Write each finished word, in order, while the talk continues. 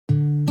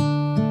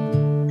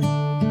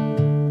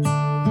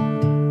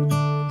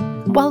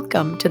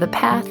Welcome to The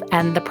Path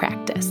and the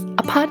Practice,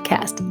 a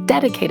podcast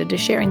dedicated to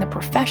sharing the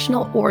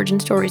professional origin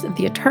stories of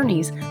the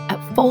attorneys at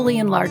Foley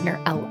and Lardner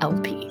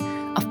LLP,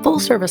 a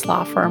full-service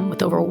law firm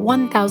with over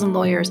 1,000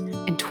 lawyers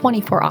and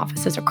 24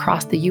 offices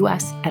across the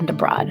U.S. and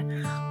abroad.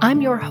 I'm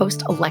your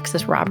host,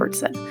 Alexis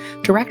Robertson,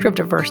 Director of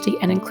Diversity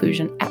and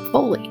Inclusion at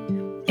Foley.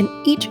 In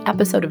each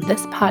episode of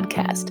this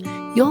podcast,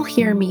 you'll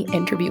hear me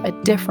interview a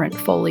different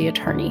Foley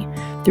attorney.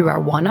 Through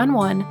our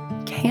one-on-one,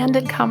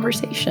 candid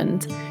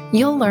conversations,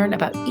 you'll learn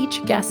about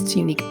each guest's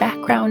unique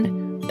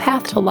background,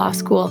 path to law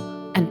school,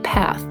 and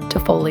path to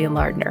Foley and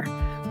Lardner.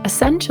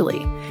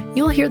 Essentially,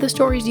 you'll hear the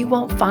stories you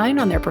won't find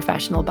on their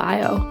professional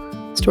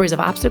bio, stories of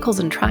obstacles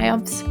and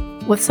triumphs,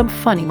 with some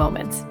funny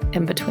moments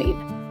in between.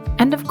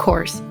 And of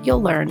course,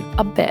 you'll learn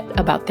a bit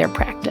about their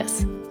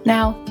practice.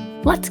 Now,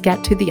 let's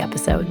get to the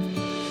episode.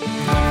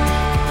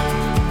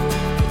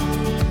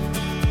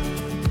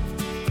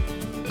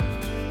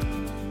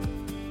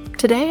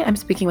 Today, I'm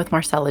speaking with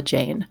Marcella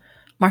Jayne.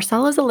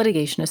 Marcella is a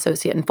litigation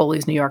associate in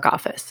Foley's New York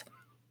office.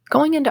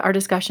 Going into our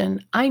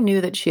discussion, I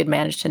knew that she had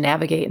managed to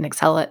navigate and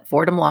excel at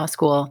Fordham Law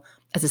School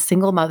as a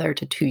single mother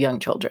to 2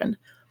 young children.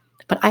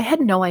 But I had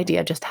no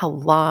idea just how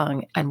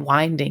long and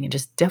winding and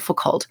just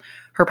difficult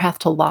her path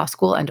to law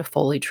school and to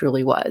Foley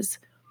truly was.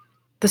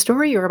 The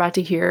story you're about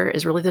to hear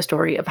is really the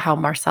story of how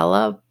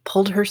Marcella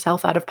pulled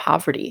herself out of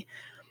poverty.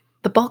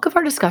 The bulk of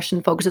our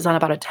discussion focuses on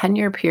about a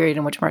 10-year period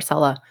in which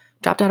Marcella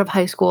dropped out of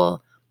high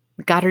school,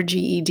 got her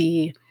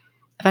GED,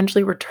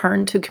 eventually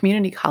returned to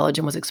community college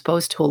and was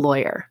exposed to a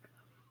lawyer,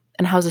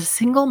 and how as a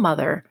single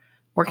mother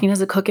working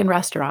as a cook in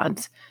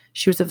restaurants,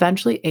 she was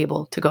eventually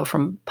able to go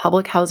from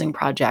public housing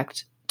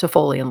project to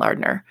Foley and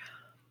Lardner.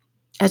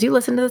 As you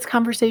listen to this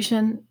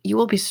conversation, you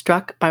will be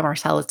struck by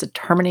Marcella's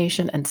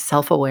determination and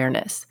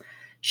self-awareness.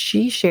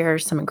 She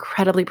shares some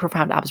incredibly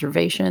profound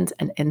observations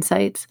and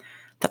insights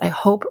that I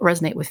hope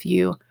resonate with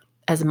you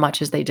as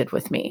much as they did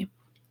with me.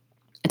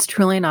 It's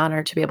truly an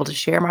honor to be able to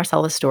share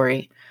Marcella's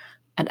story,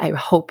 and I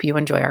hope you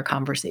enjoy our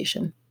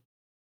conversation.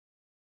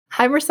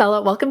 Hi,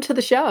 Marcella. Welcome to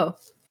the show.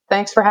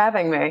 Thanks for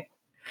having me.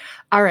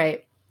 All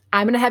right.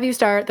 I'm going to have you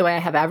start the way I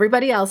have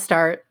everybody else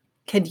start.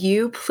 Could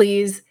you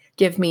please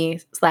give me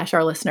 /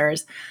 our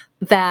listeners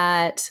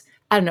that,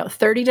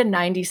 30 to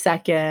 90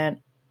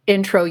 second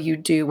intro you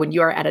do when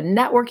you are at a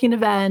networking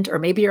event or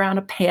maybe you're on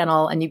a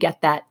panel and you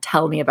get that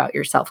tell me about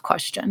yourself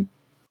question?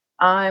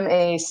 I'm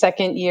a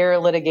second-year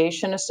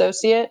litigation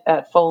associate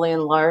at Foley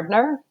and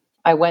Lardner.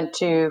 I went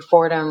to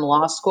Fordham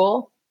Law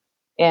School,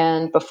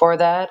 and before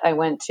that, I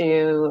went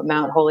to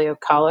Mount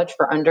Holyoke College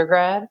for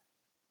undergrad.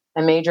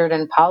 I majored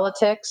in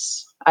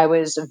politics. I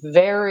was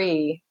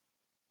very,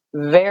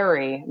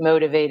 very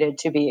motivated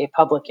to be a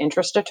public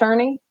interest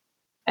attorney,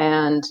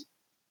 and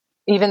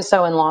even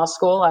so, in law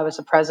school, I was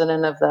the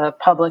president of the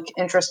Public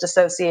Interest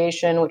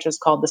Association, which was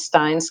called the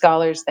Stein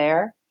Scholars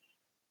there.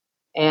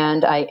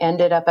 And I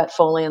ended up at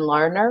Foley and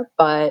Lardner,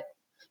 but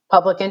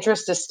public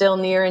interest is still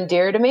near and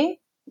dear to me.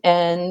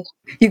 And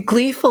you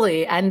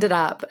gleefully ended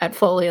up at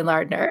Foley and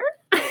Lardner.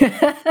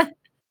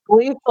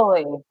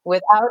 Gleefully,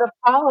 without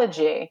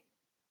apology,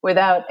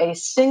 without a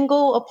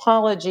single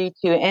apology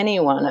to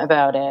anyone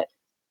about it.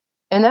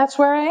 And that's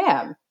where I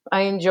am.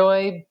 I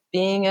enjoy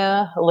being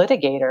a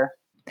litigator.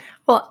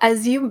 Well,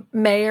 as you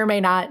may or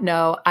may not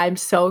know, I'm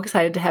so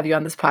excited to have you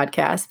on this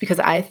podcast because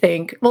I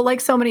think, well,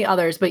 like so many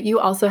others, but you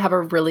also have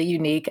a really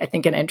unique, I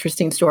think, an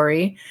interesting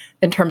story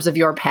in terms of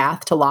your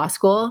path to law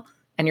school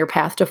and your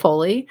path to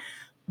Foley.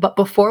 But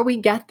before we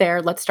get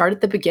there, let's start at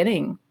the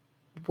beginning.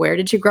 Where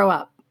did you grow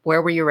up?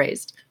 Where were you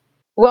raised?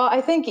 Well, I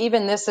think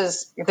even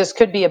this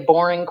could be a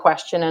boring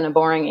question and a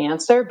boring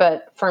answer,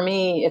 but for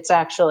me,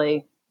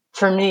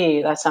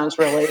 that sounds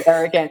really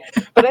arrogant,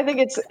 but I think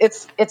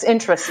it's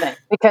interesting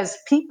because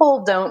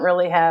people don't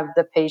really have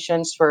the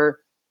patience for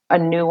a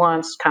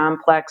nuanced,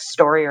 complex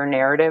story or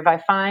narrative, I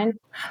find.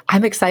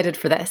 I'm excited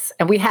for this.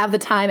 And we have the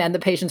time and the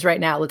patience right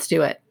now. Let's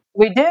do it.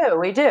 We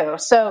do.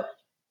 So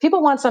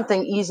people want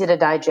something easy to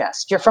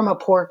digest. You're from a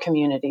poor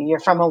community, you're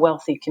from a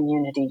wealthy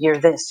community, you're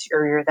this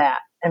or you're that.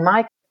 And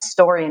my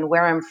story and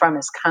where I'm from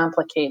is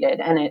complicated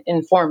and it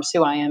informs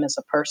who I am as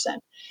a person.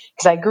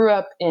 Because I grew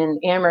up in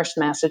Amherst,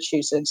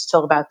 Massachusetts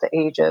till about the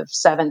age of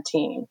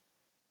 17,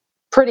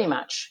 pretty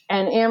much.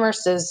 And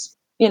Amherst is,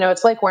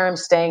 it's like where I'm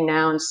staying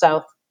now in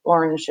South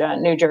Orange,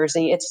 New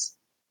Jersey. It's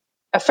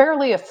a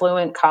fairly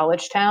affluent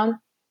college town.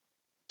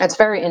 It's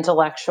very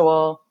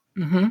intellectual.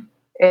 Mm-hmm.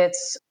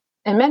 It's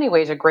in many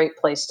ways a great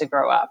place to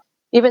grow up.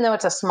 Even though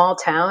it's a small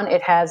town,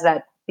 it has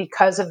that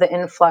because of the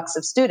influx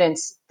of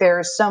students,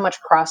 there's so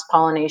much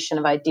cross-pollination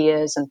of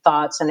ideas and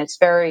thoughts, and it's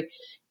very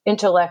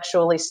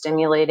intellectually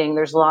stimulating.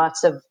 There's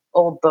lots of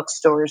old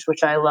bookstores,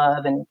 which I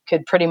love and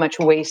could pretty much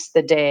waste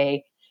the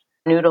day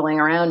noodling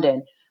around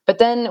in. But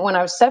then when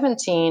I was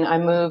 17, I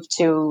moved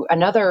to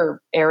another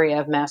area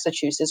of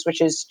Massachusetts,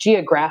 which is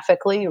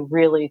geographically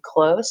really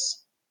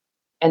close.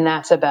 And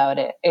that's about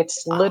it.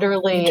 It's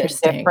literally a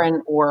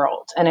different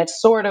world. And it's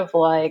sort of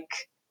like,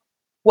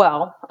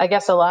 well, I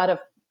guess a lot of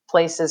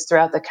places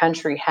throughout the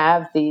country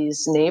have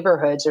these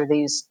neighborhoods or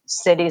these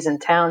cities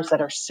and towns that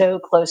are so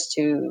close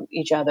to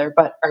each other,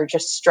 but are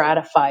just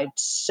stratified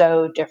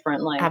so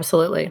differently.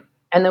 Absolutely.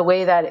 And the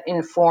way that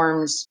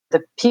informs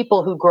the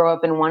people who grow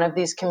up in one of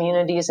these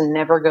communities and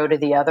never go to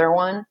the other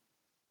one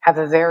have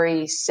a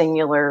very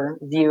singular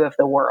view of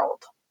the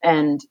world.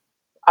 And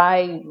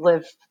I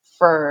lived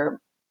for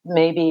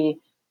maybe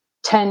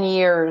 10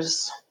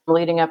 years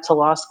leading up to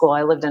law school.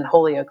 I lived in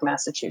Holyoke,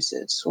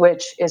 Massachusetts,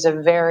 which is a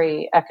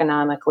very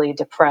economically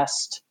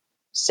depressed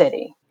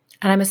city.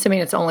 And I'm assuming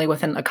it's only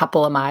within a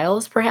couple of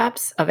miles,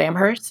 perhaps, of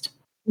Amherst?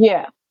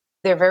 Yeah,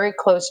 they're very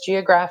close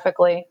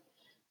geographically.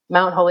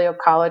 Mount Holyoke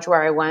College,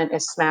 where I went,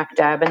 is smack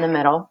dab in the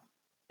middle.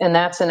 And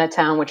that's in a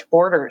town which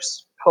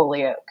borders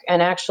Holyoke.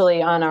 And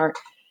actually,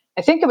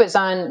 I think it was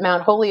on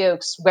Mount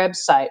Holyoke's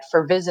website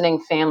for visiting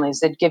families,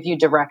 they'd give you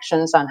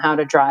directions on how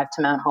to drive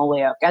to Mount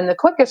Holyoke. And the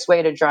quickest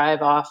way to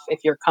drive off if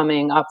you're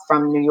coming up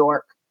from New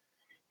York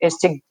is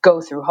to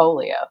go through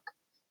Holyoke.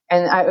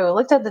 And I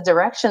looked at the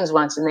directions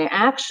once, and they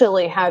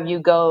actually have you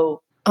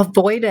go,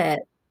 Avoid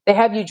it. they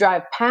have you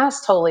drive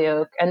past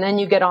Holyoke, and then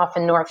you get off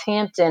in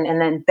Northampton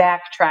and then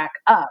backtrack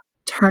up.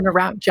 Turn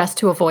around just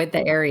to avoid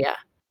the area.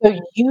 So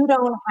you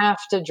don't have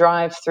to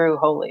drive through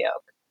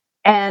Holyoke.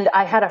 And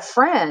I had a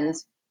friend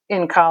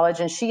in college,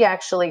 and she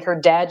actually, her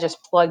dad just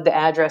plugged the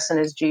address in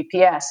his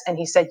GPS, and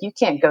he said, "You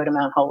can't go to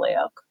Mount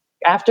Holyoke."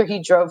 After he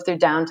drove through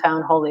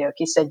downtown Holyoke,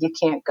 he said, "You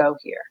can't go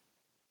here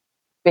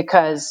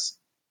because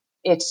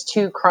it's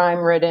too crime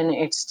ridden,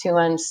 it's too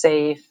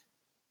unsafe."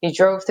 He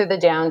drove through the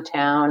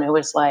downtown. It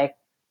was like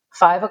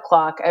 5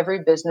 o'clock, every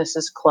business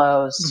is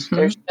closed.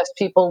 There's Mhm. just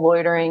people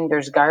loitering,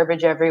 there's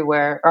garbage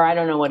everywhere. Or I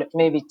don't know what,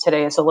 maybe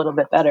today is a little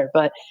bit better,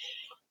 but,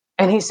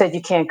 and he said,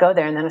 "You can't go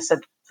there." And then I said,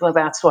 "Well,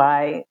 that's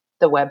why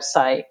the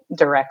website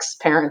directs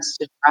parents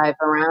to drive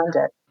around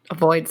it."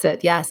 Avoids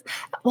it, yes.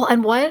 Well,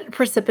 and what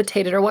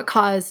precipitated or what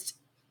caused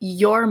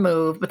your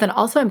move? But then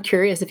also I'm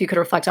curious if you could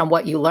reflect on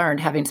what you learned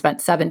having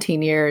spent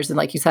 17 years and,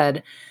 like you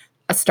said,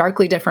 a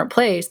starkly different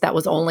place that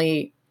was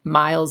only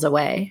miles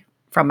away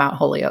from Mount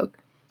Holyoke.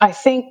 I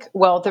think,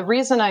 well, the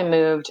reason I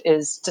moved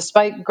is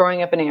despite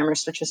growing up in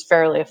Amherst, which is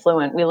fairly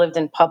affluent, we lived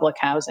in public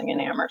housing in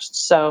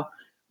Amherst. So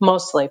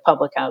mostly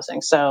public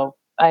housing. So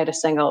I had a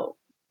single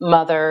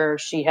mother,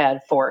 she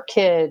had 4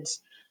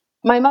 kids.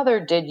 My mother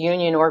did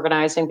union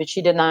organizing, but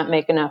she did not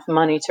make enough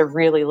money to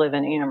really live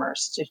in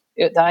Amherst.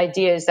 The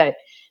idea is that,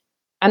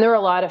 and there are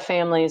a lot of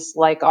families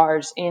like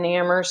ours in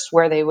Amherst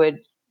where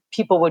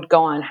people would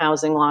go on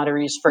housing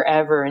lotteries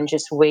forever and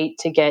just wait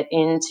to get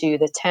into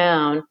the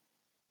town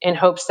in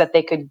hopes that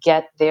they could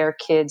get their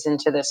kids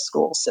into this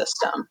school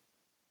system.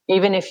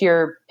 Even if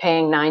you're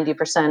paying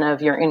 90%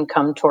 of your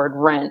income toward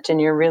rent and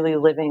you're really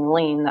living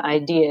lean, the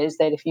idea is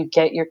that if you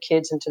get your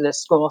kids into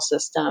this school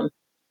system,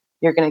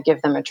 you're going to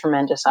give them a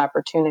tremendous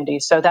opportunity.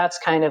 So that's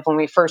kind of when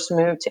we first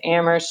moved to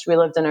Amherst, we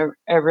lived in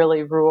a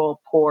really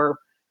rural, poor,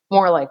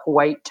 more like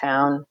white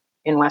town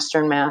in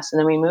Western Mass. And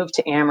then we moved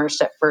to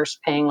Amherst at first,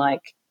 paying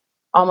like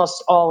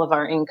almost all of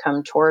our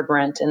income toward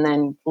rent and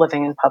then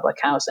living in public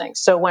housing.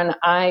 So when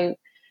I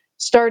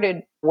started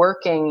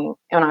working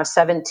when I was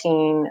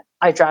 17,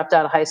 I dropped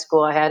out of high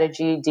school. I had a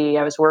GED.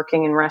 I was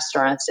working in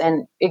restaurants.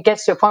 And it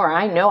gets to a point where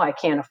I know I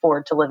can't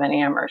afford to live in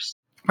Amherst.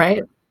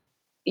 Right?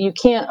 You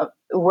can't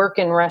work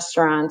in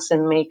restaurants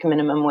and make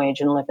minimum wage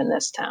and live in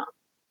this town.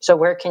 So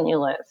where can you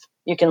live?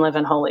 You can live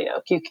in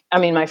Holyoke. I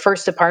mean, my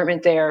first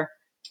apartment there,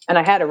 and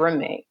I had a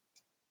roommate.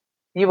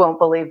 You won't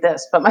believe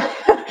this, but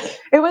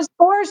it was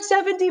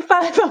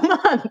 $475 a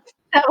month.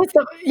 That was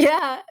the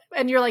yeah,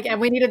 and you're like,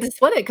 "And we needed to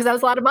split it because that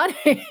was a lot of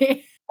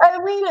money."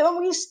 And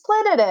we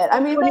split it. I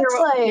Especially mean, when that's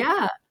you're like,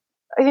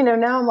 yeah,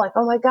 now I'm like,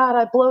 oh my God,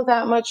 I blow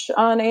that much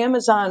on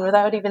Amazon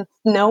without even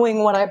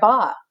knowing what I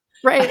bought.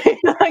 right. Like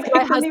So I my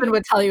couldn't husband even,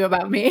 would tell you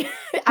about me.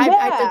 I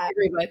yeah.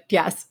 disagree, but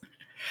yes.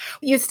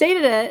 You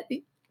stated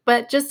it,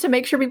 but just to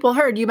make sure people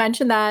heard, you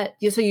mentioned that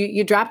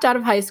you dropped out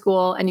of high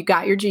school and you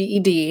got your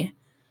GED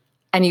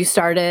and you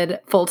started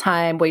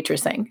full-time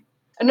waitressing.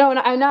 No,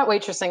 I'm not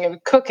waitressing, I'm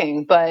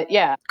cooking, but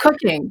yeah.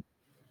 Cooking,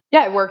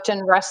 Yeah, I worked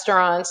in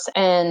restaurants.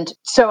 And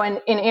so in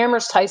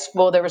Amherst High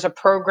School, there was a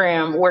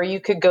program where you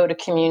could go to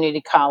community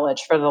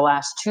college for the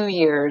last 2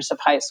 years of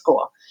high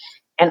school.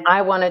 And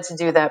I wanted to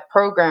do that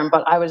program,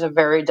 but I was a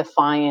very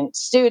defiant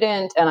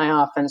student and I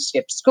often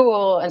skipped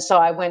school. And so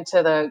I went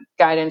to the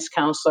guidance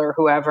counselor,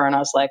 whoever, and I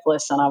was like,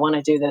 listen, I want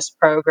to do this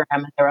program.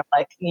 And they were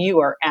like, you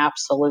are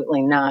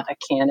absolutely not a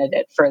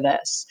candidate for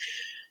this.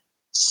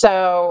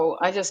 So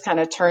I just kind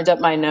of turned up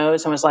my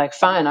nose and was like,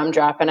 fine, I'm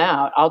dropping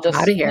out. out of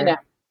here.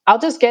 I'll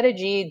just get a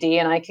GED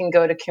and I can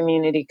go to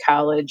community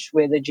college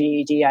with a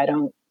GED. I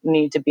don't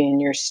need to be in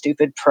your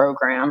stupid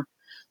program.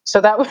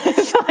 So that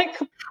was like,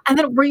 And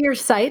then were your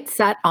sights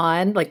set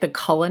on, like, the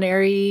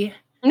culinary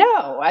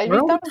no, I mean,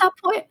 world at that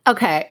point?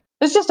 Okay,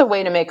 it's just a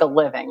way to make a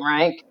living,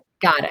 right?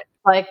 got it.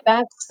 Like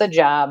that's the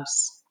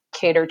jobs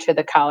cater to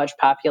the college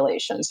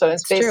population. So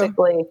it's It's true.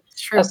 basically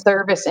It's a true.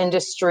 service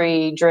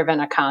industry driven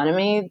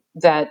economy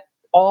that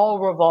all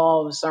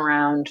revolves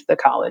around the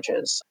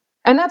colleges.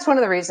 And that's one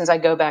of the reasons I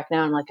go back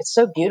now. I'm like, it's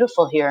so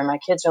beautiful here. And my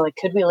kids are like,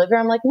 could we live here?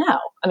 I'm like, no.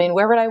 I mean,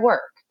 where would I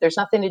work? There's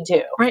nothing to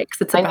do. Right,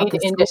 because it's I about need the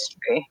school.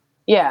 industry.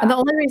 Yeah. And the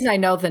only reason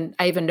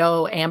I even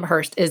know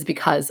Amherst is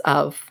because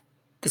of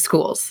the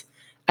schools.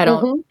 I don't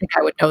Hmm. think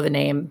I would know the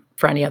name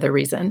for any other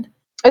reason.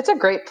 It's a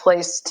great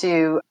place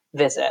to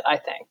visit, I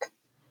think.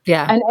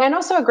 Yeah. And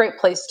also a great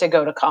place to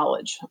go to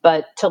college.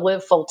 But to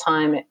live full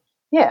time,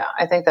 yeah,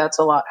 I think that's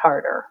a lot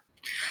harder.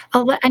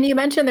 And you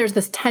mentioned there's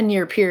this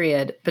 10-year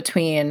period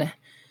between,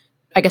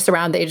 I guess,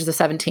 around the ages of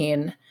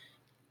 17,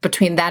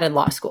 between that and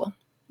law school.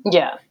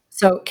 Yeah.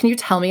 So, can you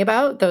tell me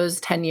about those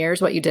 10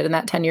 years, what you did in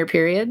that 10-year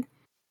period?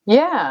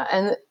 Yeah.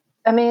 And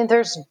I mean,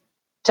 there's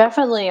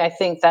definitely, I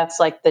think that's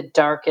like the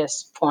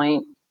darkest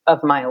point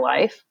of my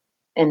life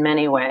in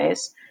many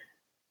ways.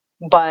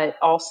 But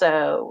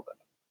also,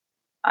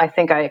 I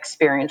think I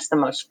experienced the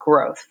most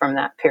growth from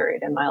that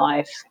period in my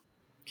life.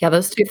 Yeah,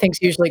 those 2 things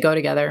usually go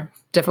together,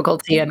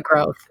 difficulty and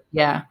growth.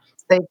 Yeah.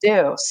 They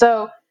do.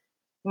 So,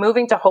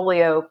 moving to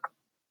Holyoke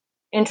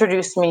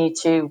introduced me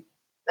to,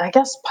 I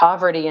guess,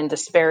 poverty and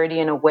disparity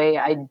in a way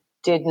I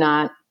did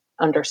not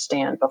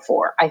understand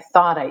before. I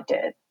thought I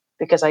did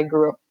because I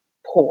grew up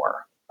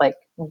poor. Like,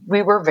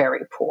 we were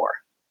very poor,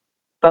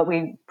 but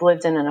we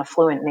lived in an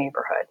affluent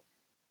neighborhood.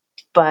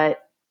 But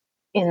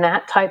in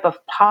that type of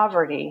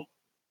poverty,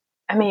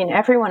 I mean,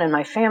 everyone in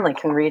my family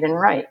can read and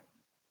write.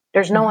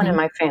 There's no one in Mhm.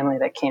 my family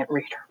that can't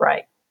read or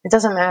write. It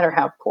doesn't matter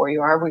how poor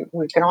you are,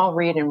 we can all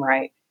read and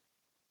write.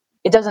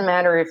 It doesn't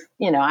matter if,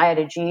 I had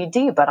a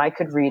GED, but I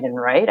could read and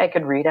write. I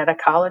could read at a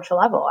college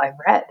level. I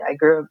read. I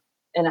grew up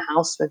in a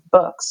house with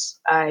books.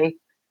 I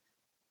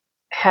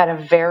had a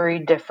very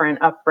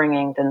different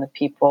upbringing than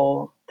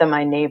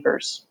my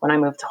neighbors when I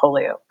moved to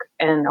Holyoke.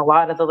 And a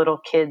lot of the little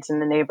kids in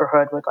the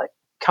neighborhood would like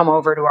come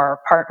over to our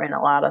apartment a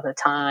lot of the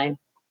time.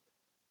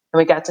 And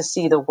we got to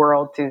see the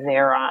world through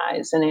their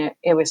eyes. And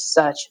it was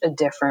such a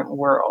different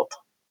world.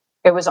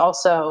 It was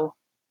also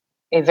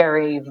a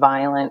very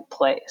violent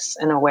place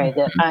in a way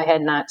that Mhm. I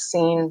had not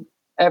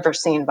ever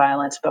seen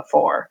violence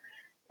before.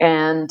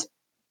 And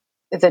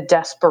the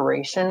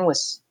desperation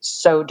was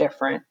so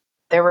different.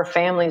 There were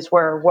families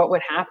where what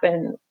would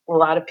happen, a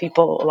lot of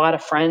people, a lot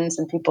of friends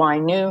and people I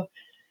knew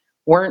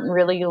weren't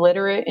really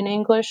literate in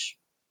English,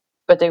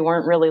 but they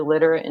weren't really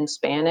literate in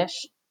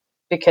Spanish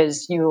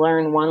because you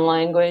learn one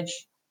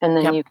language and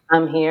then Yep. you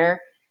come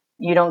here,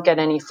 you don't get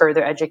any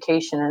further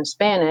education in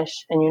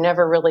Spanish and you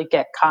never really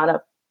get caught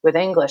up with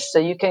English. So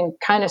you can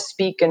kind of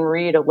speak and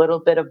read a little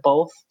bit of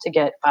both to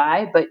get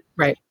by, but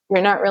Right.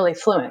 you're not really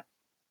fluent.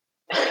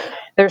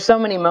 There's so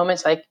many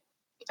moments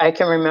I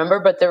can remember,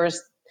 but there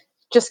was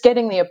just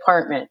getting the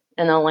apartment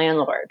and the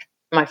landlord.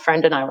 My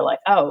friend and I were like,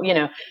 oh,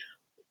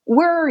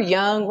 we're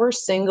young, we're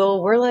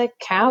single, we're like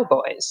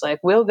cowboys. Like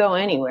we'll go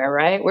anywhere,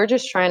 right? We're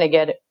just trying to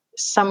get it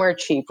somewhere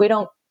cheap. We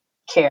don't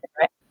care,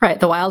 right? Right,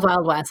 the wild,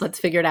 wild west, let's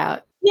figure it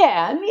out.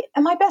 Yeah, I mean,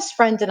 and my best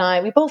friend and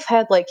I, we both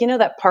had like,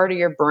 that part of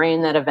your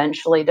brain that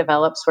eventually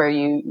develops where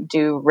you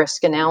do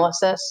risk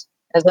analysis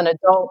as an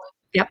adult.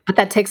 Yep, but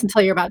that takes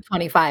until you're about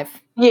 25,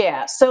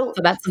 Yeah, so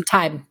so that's some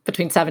time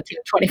between 17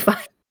 and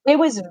 25. it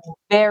was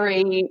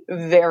very,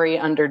 very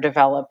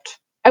underdeveloped.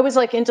 I was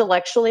like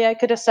intellectually I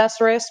could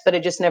assess risk, but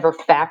it just never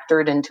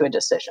factored into a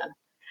decision.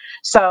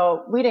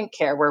 So we didn't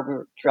care where we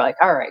were like,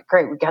 all right,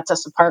 great, we got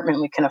this apartment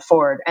we can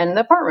afford. And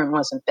the apartment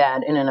wasn't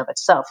bad in and of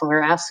itself. And we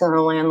were asking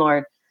the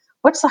landlord,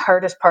 what's the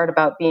hardest part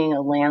about being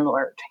a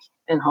landlord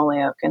in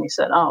Holyoke? And he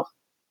said, oh,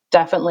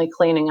 definitely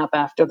cleaning up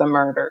after the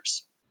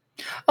murders.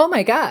 Oh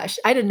my gosh,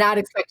 I did not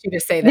expect you to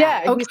say that.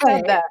 Yeah, he said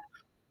Okay, that.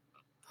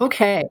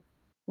 okay.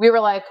 We were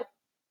like,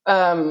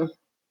 um,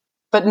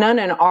 but none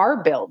in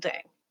our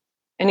building.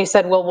 And he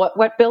said, well,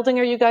 what building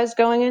are you guys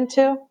going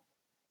into?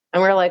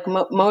 And we are like,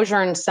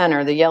 Mosher and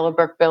Center, the yellow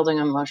brick building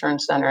on Mosher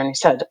and Center. And he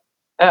said,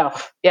 oh,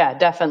 yeah,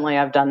 definitely.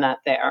 I've done that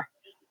there.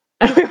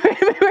 And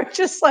we were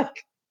just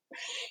like,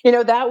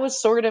 that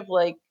was sort of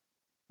like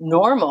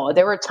normal.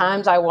 There were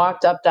times I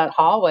walked up that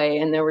hallway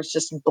and there was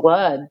just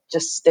blood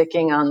just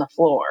sticking on the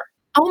floor.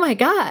 Oh my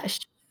gosh.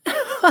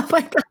 Oh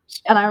my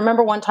gosh. And I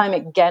remember one time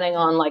it getting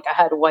on, like, I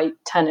had white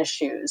tennis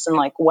shoes and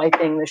like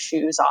wiping the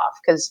shoes off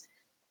because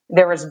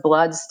there was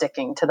blood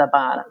sticking to the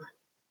bottom.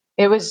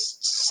 It was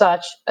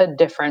such a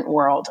different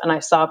world. And I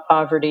saw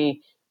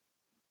poverty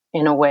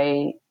in a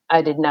way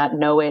I did not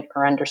know it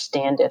or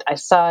understand it. I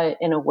saw it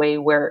in a way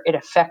where it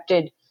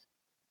affected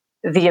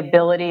the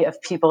ability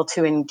of people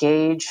to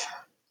engage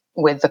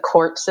with the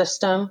court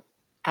system, with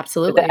the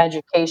Absolutely.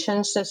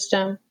 education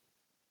system,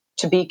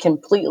 to be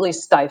completely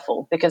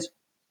stifled because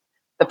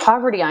the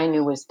poverty I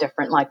knew was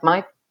different. Like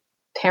my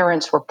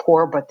parents were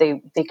poor, but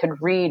they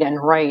could read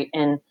and write.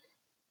 And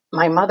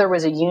my mother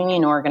was a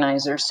union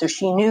organizer, so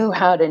she knew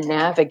how to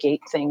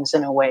navigate things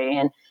in a way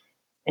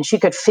and she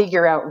could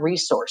figure out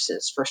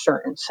resources for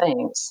certain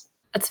things.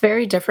 That's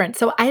very different.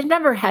 So I've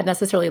never had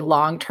necessarily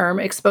long-term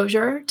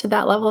exposure to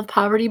that level of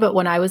poverty, but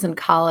when I was in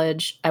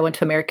college, I went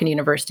to American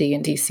University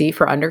in DC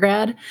for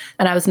undergrad,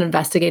 and I was an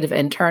investigative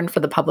intern for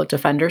the public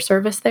defender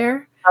service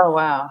there. Oh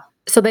wow.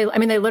 So they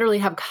literally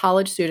have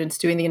college students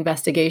doing the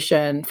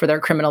investigation for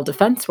their criminal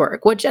defense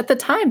work, which at the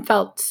time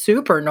felt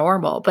super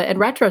normal, but in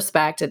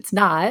retrospect, it's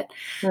not.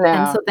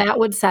 And No. so that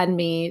would send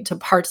me to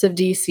parts of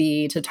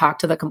DC to talk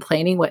to the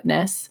complaining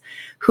witness,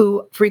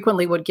 who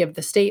frequently would give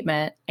the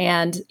statement.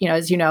 And,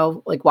 as you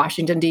know, like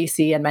Washington,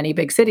 DC and many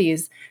big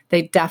cities,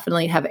 they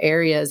definitely have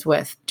areas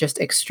with just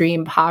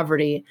extreme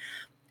poverty.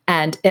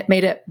 And it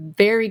made it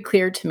very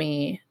clear to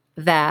me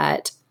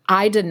that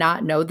I did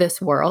not know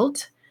this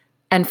world.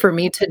 And for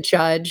me to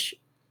judge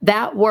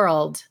that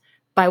world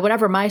by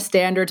whatever my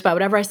standards, by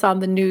whatever I saw in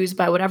the news,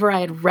 by whatever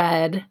I had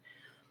read,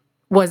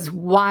 was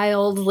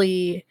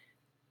wildly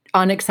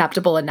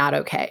unacceptable and not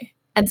okay.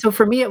 And so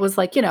for me, it was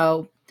like,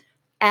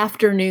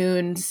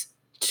 afternoons,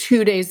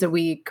 2 days a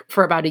week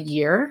for about a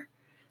year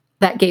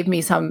that gave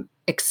me some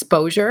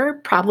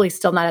exposure, probably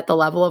still not at the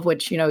level of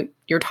which,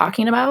 you're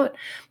talking about,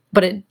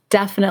 but it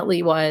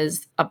definitely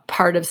was a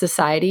part of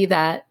society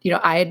that,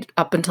 I'd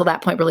up until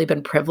that point really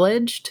been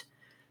privileged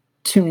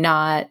to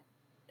not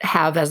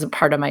have as a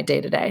part of my day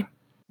to day.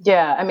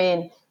 Yeah, I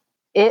mean,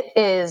 it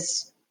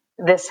is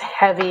this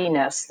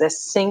heaviness,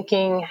 this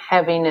sinking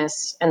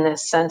heaviness, and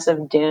this sense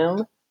of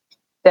doom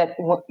that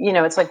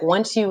it's like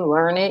once you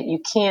learn it, you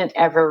can't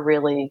ever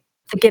really.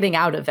 The getting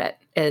out of it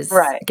is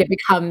Right. it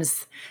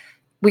becomes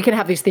we can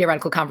have these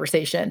theoretical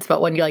conversations,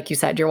 but when you like you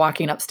said, you're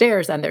walking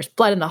upstairs and there's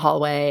blood in the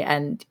hallway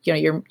and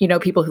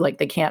people who like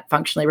they can't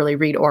functionally really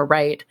read or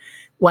write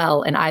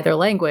well in either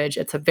language,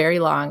 it's a very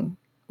long,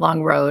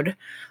 long road.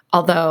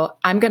 Although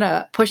I'm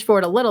gonna push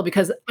forward a little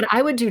but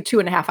I would do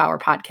 2.5-hour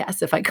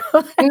podcasts if I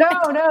could. No,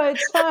 no,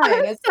 it's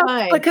fine. It's So,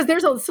 fine. because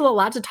still a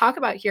lot to talk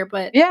about here,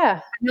 but Yeah.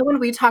 I know when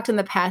we talked in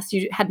the past,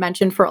 you had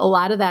mentioned for a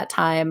lot of that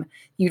time,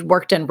 you'd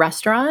worked in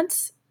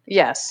restaurants,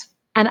 Yes.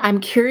 and I'm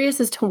curious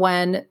as to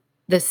when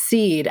the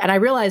seed and I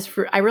realized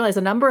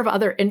a number of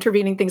other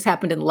intervening things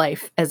happened in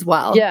life as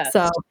well. So,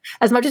 Yes.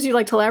 as much as you'd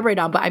like to elaborate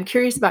on, but I'm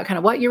curious about kind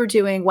of what you were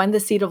doing when the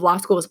seed of law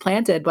school was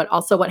planted, but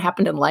also what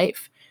happened in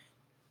life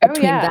Oh,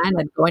 between yeah. then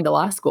and going to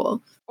law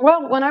school.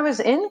 Well, when I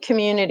was in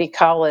community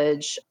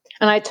college,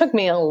 and it took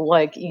me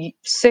like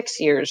 6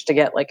 years to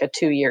get like a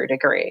 2-year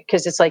degree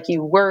because it's like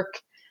you work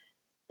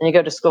and you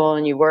go to school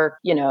and you work,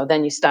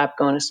 then you stop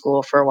going to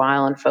school for a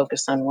while and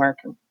focus on work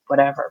and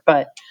whatever.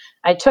 But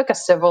I took a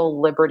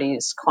civil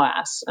liberties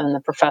class and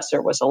the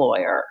professor was a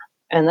lawyer.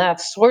 And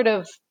that's sort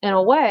of, in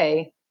a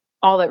way,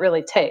 all it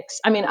really takes.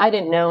 I mean, I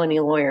didn't know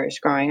any lawyers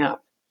growing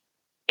up.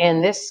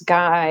 And this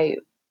guy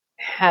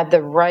had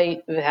the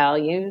right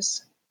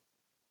values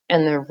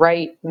and the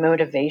right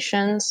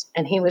motivations.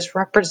 And he was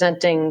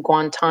representing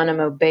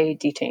Guantanamo Bay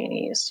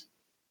detainees.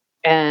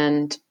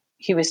 And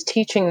he was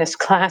teaching this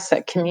class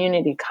at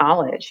community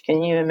college.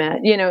 Can you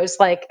imagine? It's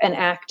like an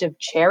act of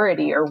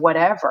charity or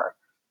whatever.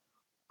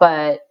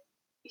 But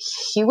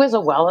he was a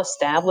well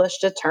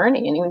established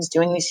attorney and he was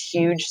doing these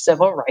huge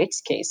civil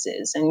rights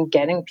cases and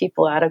getting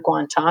people out of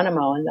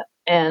Guantanamo.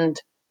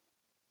 And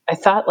I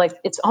thought, like,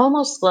 it's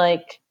almost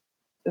like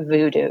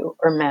voodoo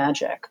or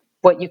magic,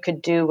 what you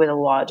could do with a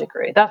law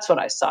degree. That's what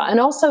I saw. And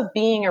also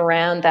being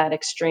around that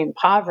extreme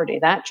poverty,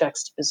 that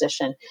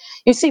juxtaposition.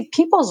 You see,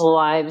 people's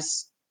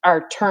lives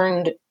are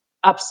turned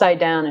upside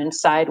down and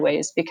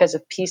sideways because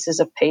of pieces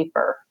of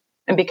paper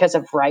and because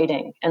of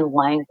writing and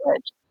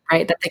language.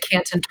 Right, that they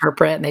can't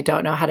interpret and they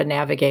don't know how to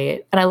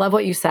navigate, and I love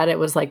what you said, it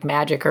was like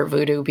magic or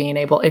voodoo being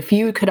able if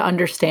you could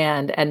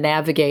understand and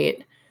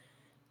navigate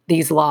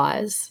these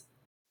laws.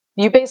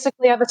 You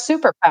basically have a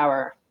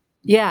superpower.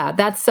 Yeah,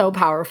 that's so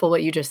powerful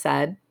what you just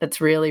said. That's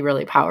really,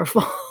 really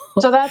powerful.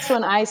 So that's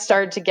when I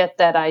started to get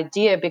that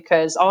idea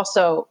because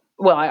also,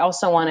 well, I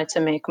also wanted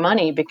to make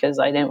money because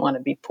I didn't want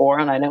to be poor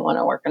and I didn't want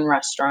to work in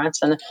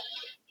restaurants. And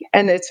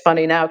it's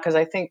funny now because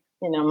I think,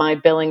 my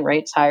billing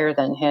rate's higher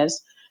than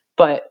his.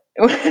 But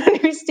when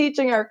he was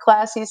teaching our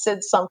class, he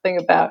said something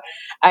about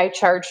I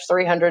charge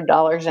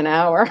 $300 an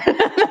hour.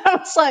 And I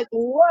was like,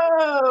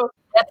 whoa.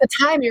 At the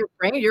time, you're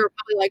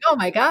probably like, "Oh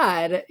my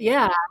god."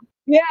 Yeah,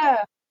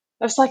 Yeah.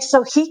 I was like,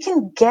 so he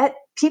can get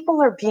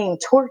people are being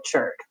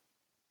tortured.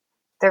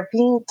 They're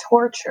being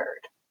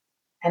tortured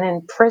and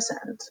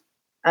imprisoned.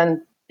 And,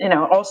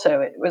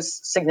 also it was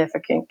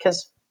significant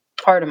because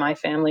part of my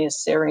family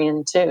is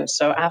Syrian too.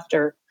 So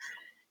after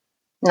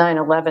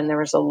 9/11, there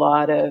was a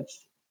lot of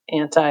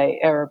anti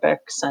Arabic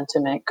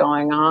sentiment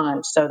going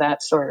on. So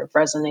that sort of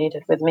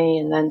resonated with me.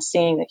 And then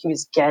seeing that he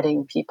was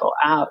getting people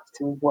out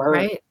through work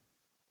right,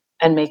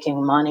 and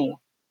making money.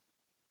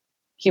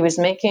 He was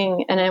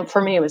making, and then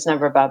for me, it was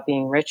never about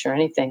being rich or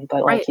anything,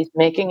 but like right, he's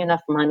making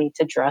enough money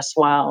to dress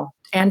well.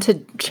 and to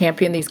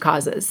champion these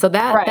causes. So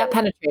that Right.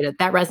 penetrated,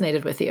 that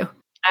resonated with you.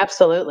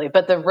 Absolutely.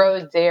 But the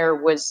road there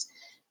was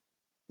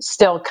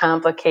still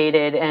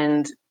complicated.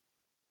 And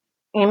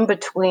in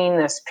between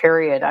this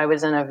period, I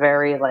was in a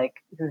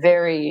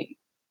very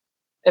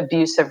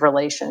abusive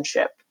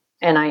relationship.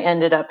 And I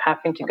ended up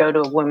having to go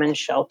to a women's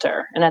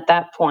shelter. And at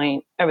that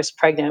point, I was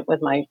pregnant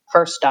with my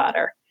first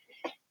daughter.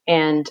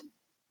 And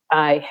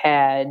I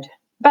had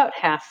about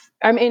half,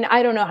 I mean,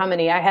 I don't know how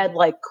many, I had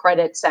like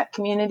credits at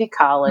community Mhm.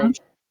 college.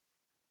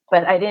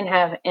 but I didn't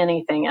have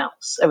anything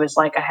else. It was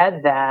like I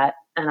had that,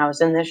 and I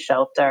was in this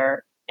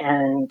shelter,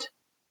 and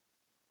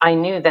I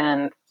knew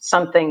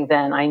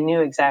I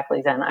knew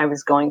exactly then I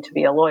was going to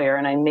be a lawyer,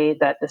 and I made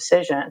that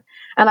decision.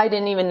 And I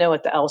didn't even know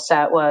what the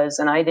LSAT was,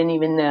 and I didn't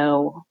even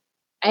know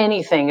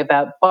anything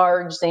about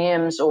bar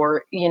exams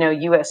or,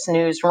 US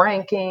News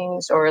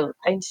rankings, or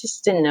I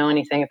just didn't know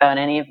anything about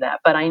any of that.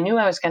 But I knew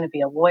I was going to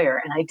be a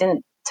lawyer, and I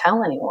didn't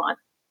tell anyone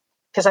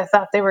because I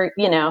thought they were,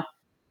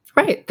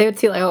 Right. They would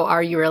see like, "Oh,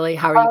 are you really?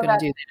 How are you oh, gonna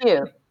that's do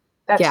cute. that?"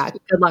 That's Yeah,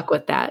 cute. good luck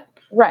with that.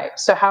 Right.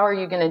 So how are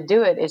you going to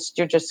do it? Is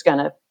you're just going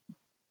to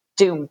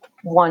do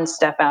one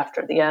step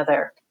after the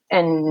other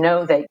and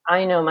know that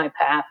I know my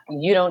path.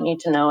 You don't need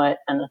to know it,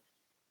 and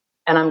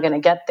I'm going to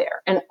get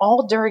there. And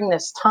all during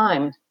this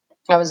time,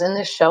 I was in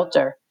this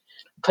shelter,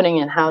 putting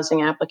in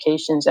housing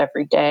applications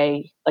every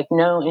day, like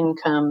no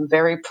income,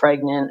 very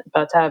pregnant,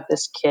 about to have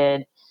this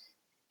kid.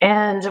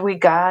 And we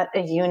got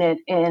a unit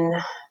in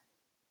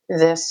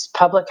this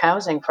public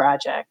housing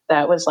project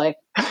that was like,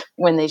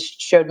 when they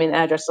showed me the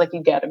address, like,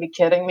 you got to be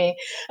kidding me.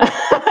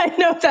 I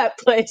know that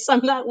place.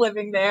 I'm not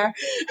living there.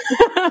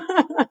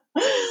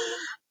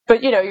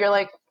 But you're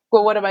like,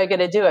 well, what am I going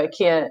to do? I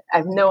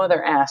have no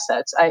other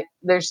assets. Right,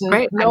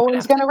 I'm No gonna one's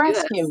have going to to do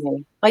rescue this.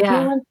 me. Like,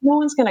 Yeah. no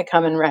one's going to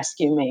come and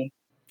rescue me.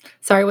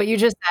 Sorry, what you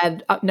just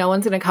said, "No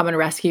one's gonna come and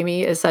rescue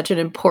me," is such an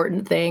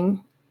important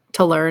thing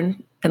to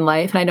learn in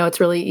life, and I know it's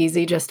really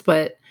easy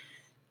but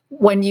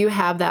when you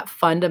have that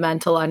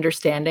fundamental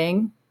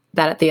understanding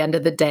that at the end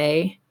of the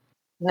day,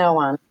 No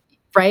one.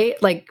 right?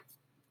 Like,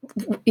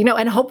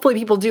 and hopefully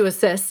people do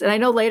assist, and I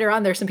know later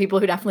on there's some people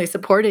who definitely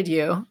supported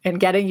you in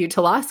getting you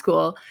to law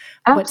school,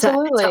 but to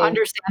Absolutely.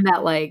 understand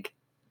that, like,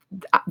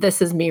 this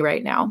is me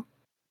right now.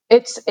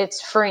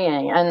 It's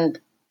freeing,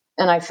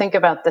 and I think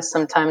about this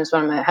sometimes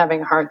when I'm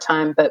having a hard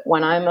time, but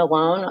when I'm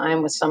alone,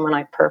 I'm with someone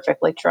I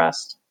perfectly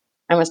trust.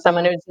 I'm with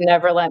someone who's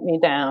never let me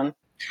down.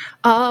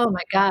 Oh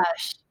my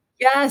gosh.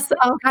 Yes.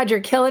 Oh god, you're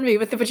killing me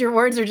but your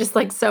words are just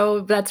like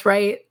so that's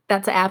right.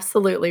 That's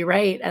absolutely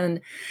right,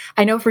 and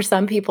I know for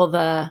some people,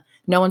 the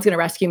 "no one's gonna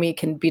rescue me"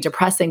 can be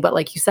depressing, but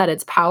like you said,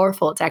 it's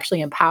powerful, it's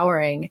actually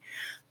empowering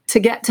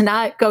to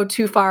not go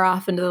too far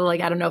off into the, like,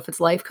 I don't know if it's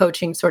life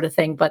coaching sort of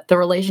thing, but the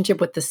relationship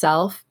with the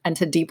self and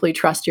to deeply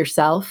trust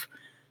yourself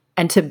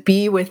and to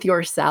be with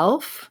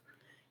yourself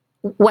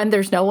when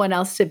there's no one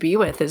else to be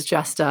with is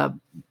just a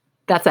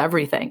that's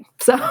everything.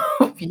 So,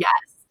 yeah.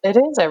 It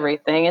is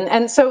everything,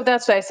 and so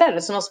that's what I said.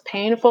 It's the most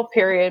painful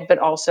period, but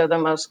also the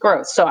most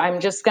growth. So I'm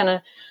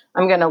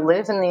gonna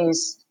live in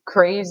these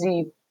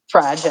crazy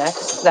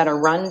projects that are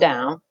run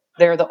down.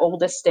 They're the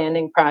oldest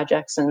standing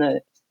projects in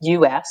the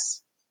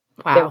U.S.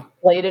 They were Wow.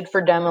 slated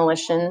for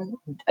demolition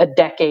a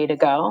decade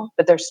ago,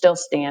 but they're still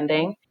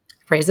standing.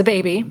 Raise a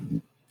baby.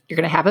 You're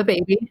gonna have a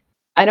baby.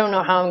 I don't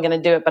know how I'm going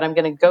to do it, but I'm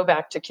going to go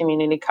back to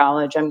community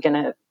college. I'm going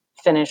to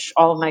finish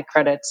all of my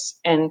credits.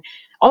 And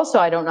also,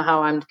 I don't know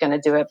how I'm going to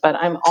do it, but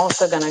I'm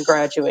also going to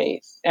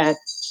graduate at,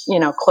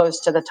 close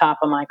to the top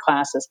of my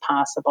class as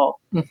possible.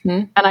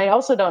 Mhm. And I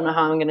also don't know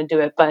how I'm going to do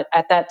it, but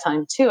at that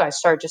time too, I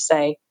started to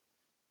say,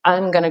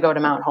 I'm going to go to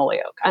Mount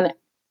Holyoke. And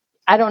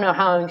I don't know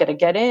how I'm going to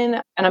get in,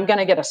 and I'm going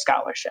to get a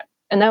scholarship.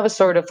 And that was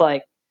sort of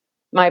like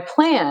my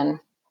plan.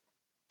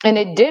 And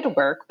it did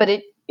work, but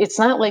it's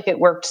not like it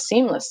worked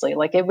seamlessly.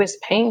 Like, it was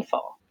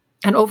painful.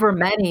 And over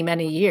many,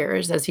 many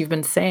years, as you've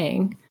been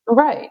saying.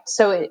 Right.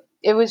 So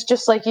it was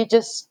just like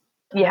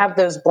you have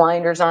those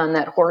blinders on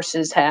that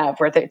horses have,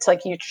 where it's like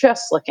you're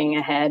just looking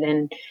ahead,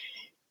 and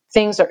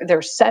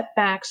there's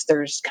setbacks,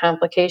 there's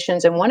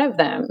complications, and one of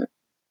them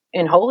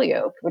in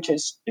Holyoke, which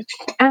is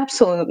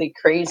absolutely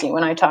crazy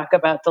when I talk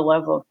about the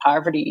level of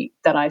poverty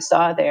that I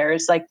saw there,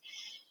 is like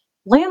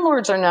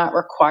landlords are not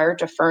required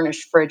to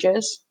furnish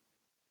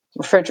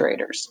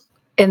refrigerators.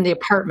 In the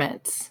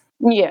apartments,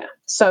 Yeah.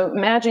 So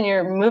imagine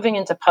you're moving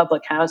into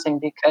public housing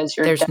because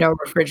you're there's no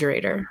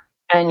refrigerator.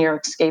 and you're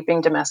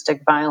escaping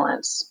domestic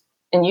violence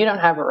and you don't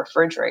have a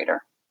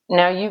refrigerator.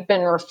 Now you've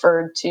been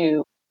referred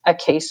to a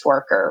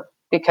caseworker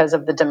because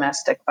of the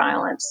domestic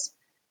violence.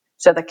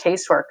 So the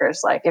caseworker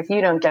is like, if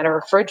you don't get a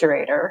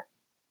refrigerator,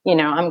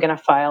 I'm going to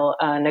file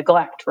a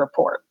neglect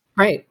report.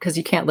 Right, because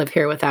you can't live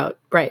here without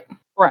right.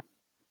 Right.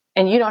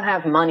 And you don't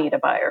have money to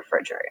buy a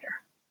refrigerator.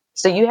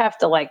 So you have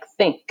to like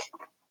think,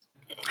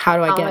 How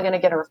do I how am I get going to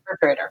get a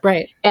refrigerator?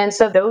 right, And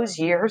so those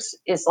years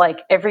is like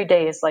every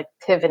day is like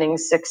pivoting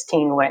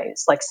 16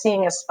 ways, like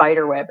seeing a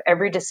spider web.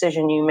 Every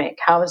decision you make,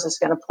 how is this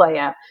going to play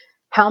out?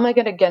 How am I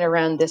going to get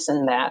around this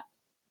and that?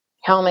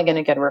 How am I going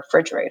to get a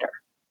refrigerator?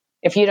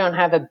 If you don't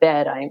have a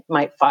bed, I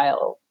might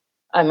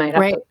have to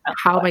right?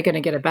 How am I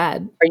gonna get a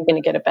bed? are you going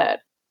to get a bed?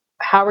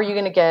 How are you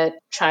going to get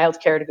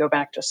childcare to go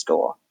back to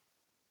school?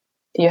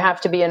 You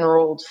have to be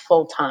enrolled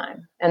full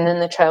time. And then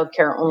the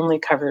childcare only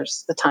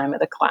covers the time of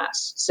the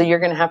class. So you're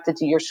going to have to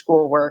do your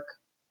schoolwork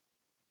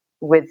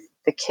with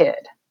the kid.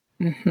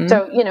 Mhm.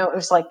 So, it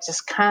was like this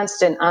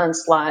constant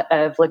onslaught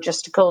of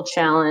logistical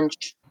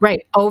challenge.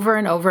 Right, over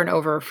and over and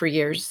over for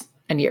years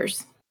and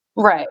years.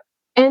 Right.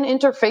 and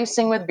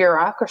interfacing with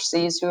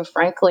bureaucracies who,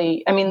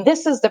 frankly, I mean,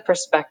 this is the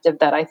perspective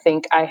that I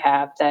think I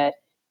have that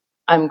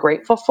I'm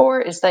grateful for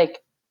is like,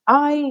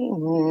 I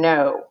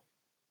know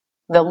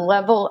the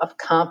level of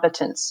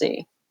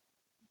competency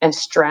and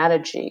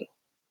strategy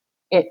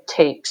it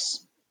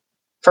takes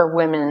for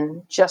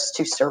women just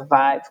to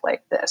survive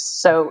like this.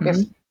 So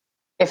Mhm.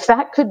 if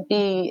that could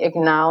be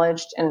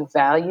acknowledged and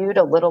valued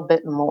a little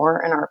bit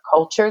more in our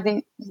culture,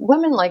 the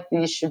women like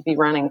these should be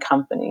running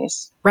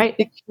companies Right.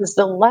 because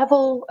the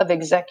level of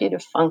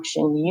executive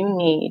function you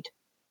need,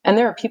 and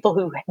there are people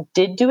who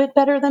did do it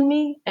better than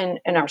me and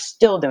are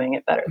still doing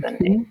it better than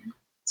me. Mhm.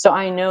 So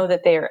I know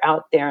that they are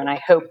out there, and I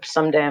hope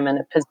someday I'm in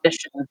a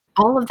position.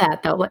 All of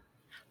that, though, like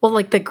well,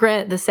 like the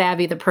grit, the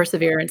savvy, the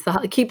perseverance,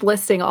 the keep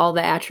listing all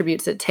the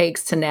attributes it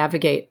takes to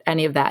navigate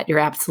any of that. You're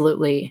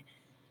absolutely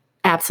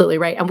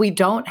right, and we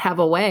don't have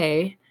a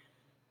way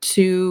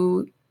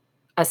to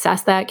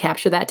assess that,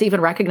 capture that, to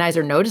even recognize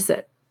or notice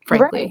it, Right.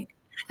 frankly.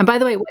 And by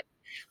the way,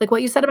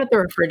 what you said about the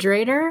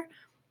refrigerator,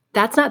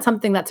 that's not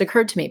something that's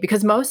occurred to me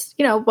because most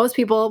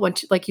people, when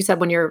like you said,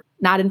 when you're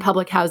not in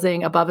public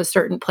housing above a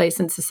certain place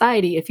in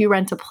society, if you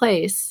rent a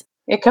place,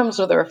 It comes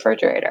with a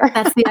refrigerator.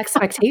 that's the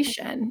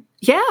expectation.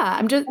 Yeah,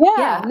 I'm just Yeah,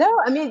 yeah. no,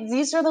 I mean,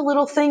 these are the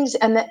little things.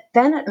 And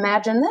then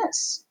imagine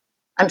this.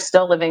 I'm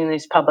still living in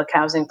these public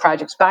housing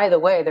projects. By the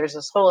way, there's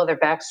this whole other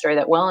backstory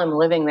that while I'm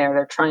living there,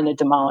 they're trying to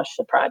demolish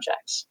the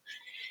projects.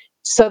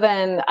 So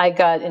then I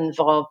got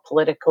involved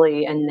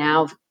politically, and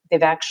now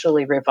they've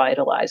actually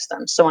revitalized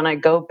them. So when I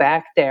go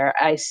back there,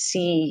 I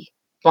see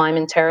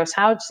Lyman Terrace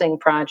housing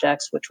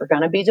projects, which were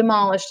going to be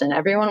demolished and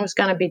everyone was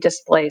going to be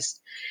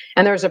displaced.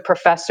 And there was a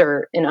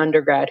professor in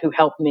undergrad who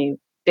helped me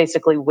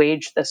basically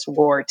wage this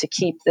war to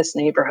keep this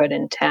neighborhood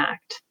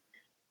intact.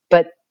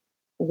 But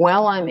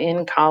while I'm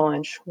in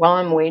college, while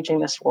I'm waging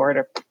this war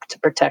to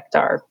protect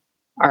our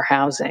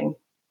housing,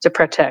 to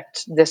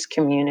protect this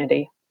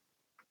community,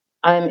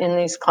 I'm in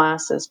these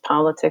classes,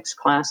 politics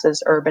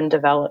classes, urban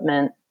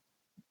development,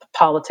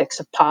 politics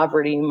of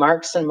poverty,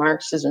 Marx and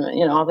Marxism,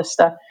 all this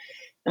stuff.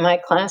 And my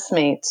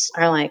classmates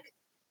are like,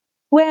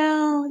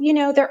 well,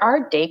 there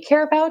are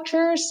daycare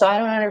vouchers, so I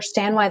don't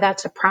understand why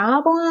that's a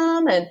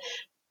problem. And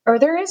or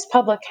there is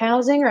public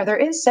housing, or there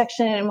is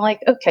Section 8. I'm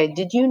like, okay,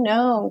 did you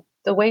know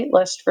the wait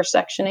list for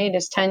Section 8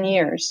 is 10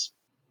 years?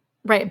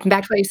 Right,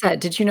 back to what you said,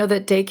 did you know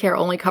that daycare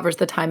only covers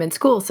the time in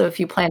school? So if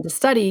you plan to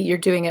study, you're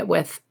doing it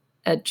with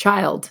a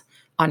child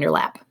on your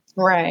lap.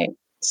 Right.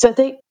 So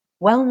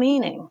well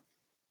meaning,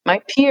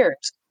 my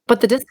peers.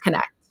 But the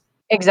disconnect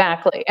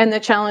Exactly. And the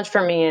challenge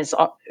for me is,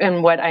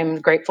 and what I'm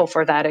grateful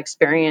for that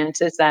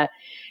experience is that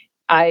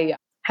I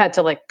had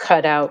to like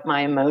cut out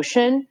my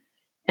emotion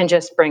and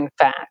just bring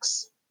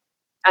facts.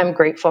 I'm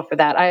grateful for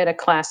that. I had a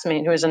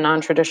classmate who was a non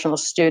traditional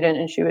student,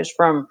 and she was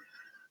from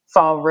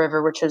Fall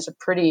River, which is a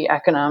pretty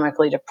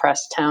economically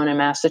depressed town in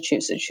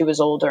Massachusetts. She was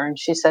older, and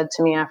she said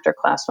to me after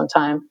class one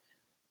time,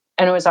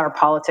 and it was our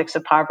politics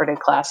of poverty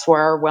class,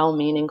 where our well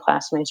meaning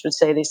classmates would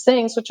say these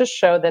things, which just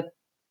showed that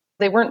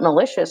they weren't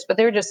malicious, but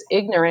they were just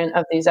ignorant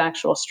of these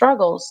actual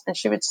struggles. And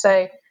she would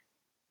say,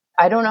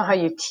 I don't know how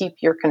you keep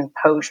your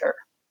composure.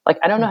 Like,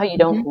 I don't know how you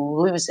don't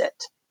Mhm. lose it.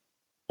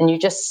 And you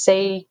just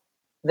say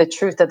the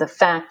truth of the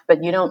fact,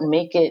 but you don't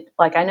make it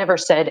like I never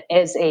said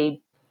as a,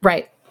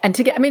 Right, and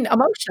to get I mean,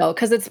 emotional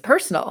because it's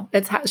personal.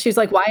 It's how she's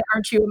like, "Why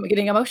aren't you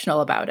getting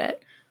emotional about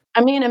it?"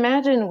 I mean,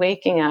 imagine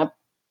waking up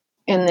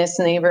in this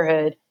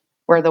neighborhood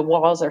where the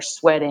walls are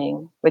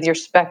sweating with your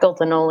speckled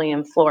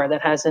linoleum floor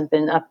that hasn't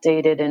been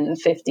updated in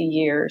 50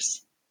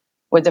 years,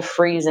 with the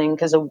freezing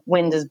because the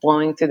wind is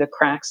blowing through the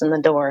cracks in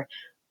the door,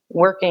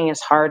 working as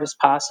hard as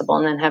possible,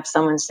 and then have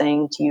someone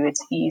saying to you,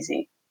 it's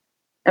easy.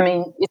 I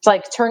mean, it's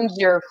like turns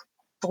your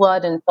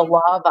blood into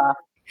lava.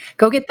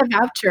 "Go get the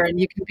voucher and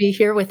you can be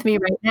here with me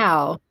right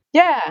now."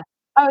 Yeah.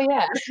 Oh,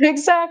 yeah,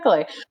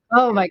 exactly.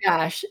 Oh my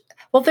gosh.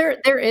 Well,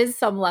 there is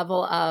some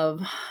level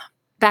of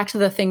back to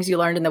the things you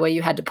learned and the way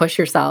you had to push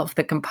yourself,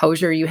 the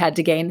composure you had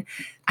to gain.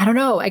 I don't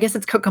know, I guess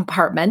it's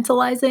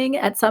compartmentalizing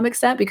at some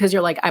extent because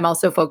you're like, "I'm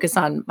also focused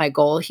on my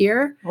goal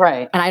here,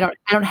 Right. and I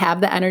don't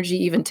have the energy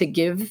even to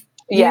give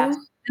Yes.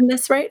 you in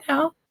this right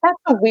now." That's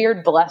a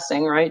weird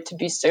blessing, right? To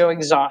be so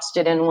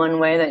exhausted in one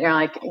way that you're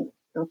like,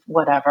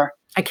 whatever.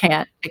 I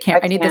can't, I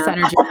I need this can't.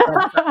 energy for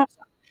other stuff.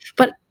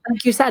 But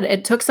like you said,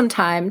 it took some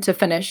time to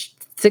finish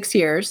 6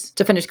 years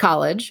to finish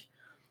college.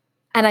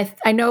 And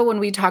I know when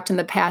we talked in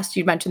the past,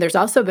 you mentioned there's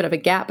also a bit of a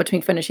gap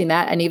between finishing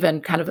that and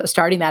even kind of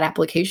starting that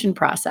application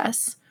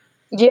process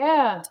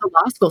Yeah. to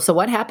law school. So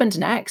what happened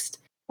next?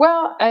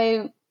 Well,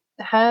 I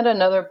had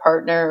another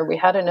partner, we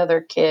had another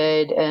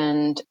kid,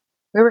 and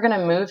we were going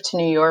to move to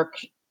New York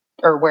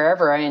or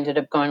wherever I ended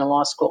up going to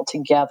law school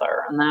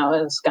together. And that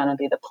was going to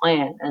be the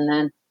plan. And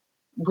then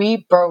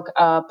we broke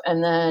up,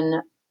 and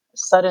then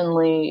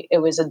suddenly it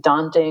was a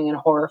daunting and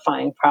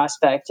horrifying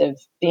prospect of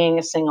being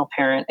a single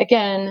parent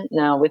again,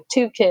 now with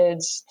two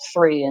kids,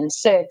 3 and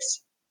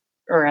 6,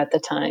 or at the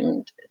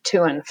time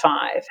 2 and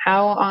 5.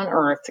 How on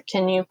earth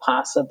can you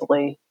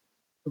possibly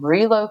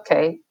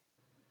relocate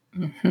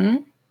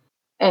Mhm.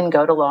 and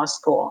go to law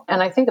school.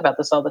 And I think about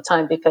this all the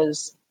time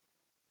because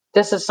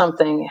this is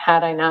something,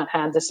 had I not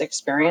had this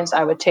experience,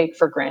 I would take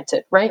for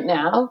granted. Right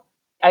now,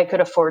 I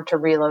could afford to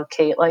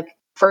relocate, like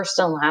first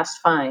and last,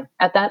 fine.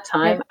 At that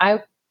time, Right.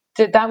 I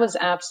did, that was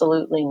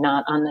absolutely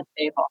not on the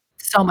table.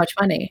 So much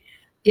money.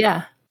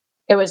 Yeah.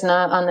 It was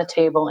not on the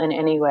table in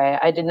any way.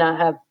 I did not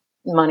have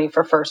money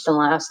for first and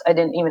last. I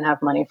didn't even have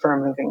money for a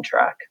moving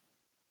truck.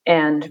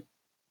 And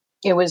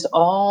it was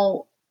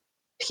all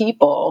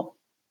people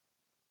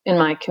in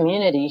my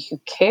community who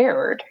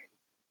cared,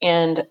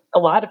 and a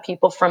lot of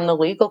people from the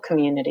legal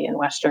community in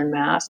Western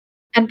Mass.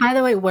 And by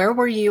the way, where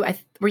were you?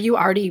 Were you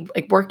already,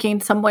 like,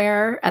 working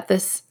somewhere at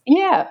this?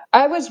 Yeah,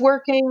 I was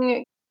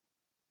working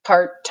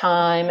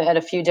part-time at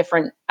a few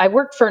different, I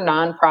worked for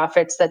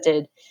nonprofits that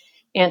did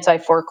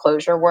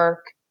anti-foreclosure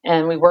work,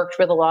 and we worked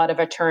with a lot of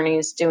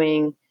attorneys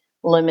doing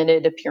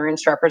limited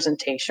appearance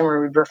representation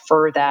where we'd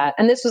refer that.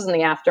 And this was in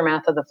the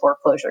aftermath of the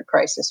foreclosure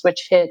crisis,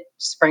 which hit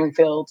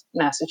Springfield,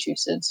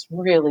 Massachusetts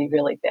really,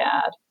 really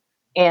bad.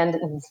 And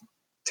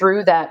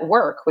through that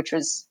work, which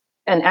was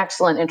an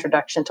excellent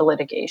introduction to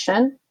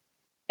litigation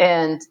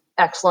and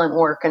excellent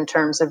work in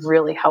terms of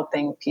really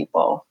helping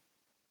people,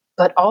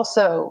 but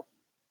also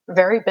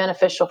very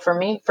beneficial for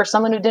me, for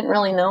someone who didn't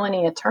really know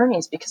any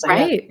attorneys, because I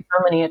met Right.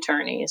 so many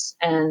attorneys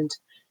and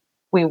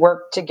we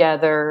worked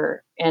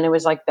together, and it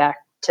was like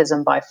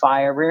baptism by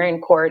fire. We were in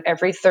court.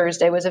 Every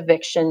Thursday was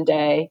eviction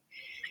day.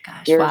 My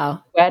gosh, You're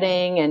wow.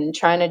 sweating and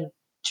trying to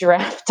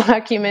draft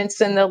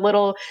documents, and they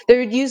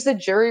would use the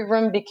jury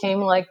room, became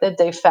like the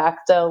de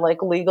facto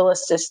like legal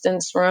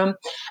assistance room.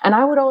 And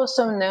I would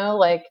also know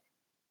like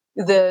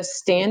the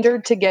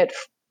standard to get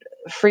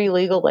free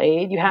legal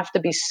aid, you have to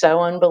be so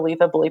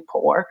unbelievably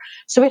poor.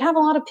 So we'd have a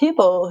lot of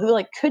people who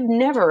like could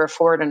never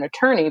afford an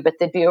attorney, but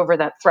they'd be over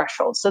that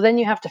threshold. So then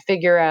you have to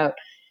figure out,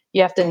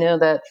 you have to know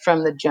that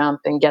from the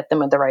jump and get them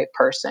with the right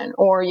person.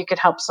 Or you could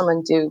help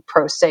someone do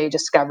pro se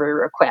discovery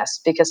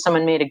requests because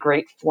someone made a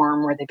great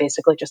form where they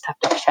basically just have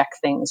to check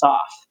things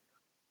off.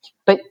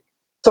 But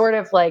sort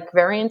of like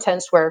very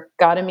intense work,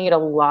 got to meet a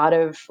lot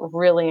of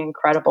really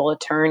incredible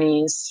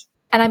attorneys.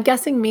 And I'm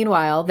guessing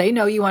meanwhile, they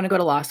know you wanna go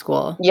to law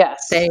school.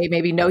 Yes. They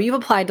maybe know you've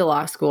applied to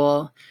law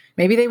school.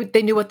 Maybe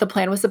they knew what the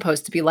plan was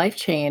supposed to be, life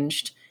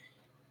changed.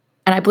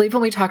 And I believe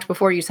when we talked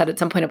before, you said at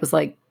some point it was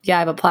like, "Yeah,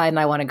 I've applied and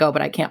I wanna go,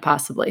 but I can't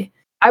possibly."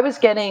 I was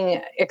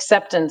getting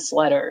acceptance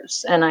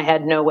letters and I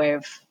had no way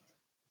of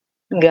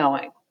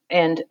going.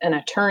 And an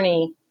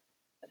attorney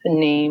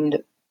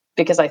named,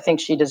 because I think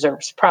she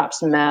deserves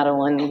props,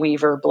 Madeline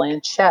Weaver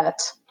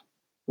Blanchette,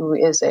 who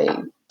is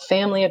a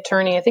family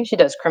attorney. I think she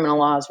does criminal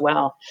law as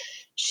well.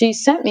 She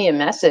sent me a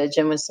message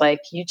and was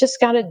like, "You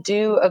just got to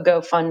do a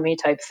GoFundMe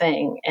type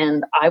thing,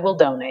 and I will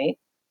donate.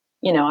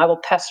 I will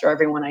pester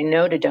everyone I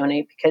know to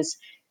donate because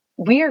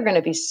we are going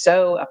to be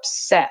so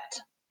upset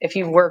if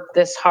you work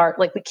this hard.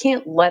 Like, we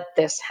can't let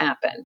this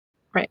happen.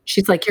 Right.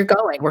 She's like, "You're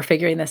going. We're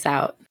figuring this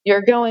out."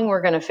 You're going,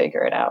 we're going to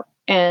figure it out."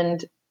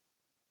 And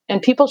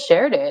people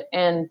shared it,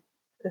 and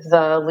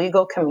the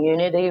legal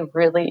community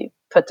really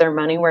put their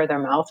money where their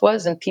mouth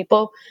was, and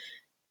people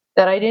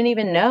that I didn't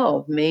even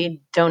know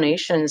made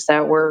donations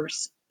that were,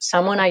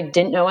 someone I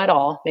didn't know at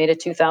all made a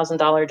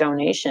 $2,000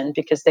 donation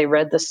because they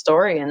read the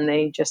story and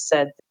they just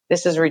said,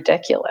 "This is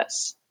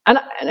ridiculous." And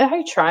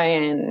I try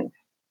and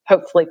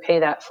hopefully pay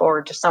that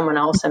forward to someone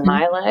else in Mhm.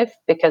 my life,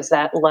 because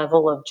that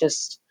level of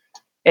just,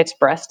 it's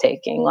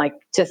breathtaking. Like,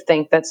 to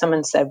think that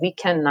someone said, "We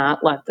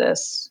cannot let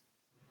this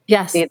be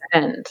Yes. the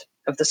end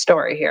of the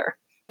story here."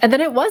 And then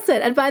it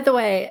wasn't. And by the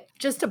way,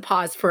 just to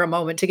pause for a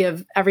moment to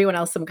give everyone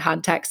else some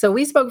context. So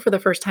we spoke for the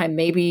first time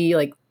maybe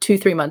like 2,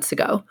 3 months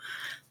ago.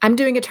 I'm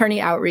doing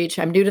attorney outreach.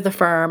 I'm new to the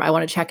firm. I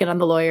wanna check in on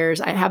the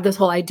lawyers. I have this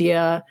whole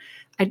idea.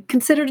 I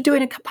considered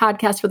doing a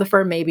podcast for the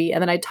firm maybe,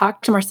 and then I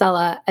talked to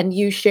Marcella, and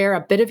you share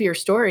a bit of your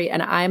story,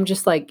 and I'm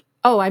just like,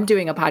 "Oh, I'm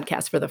doing a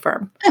podcast for the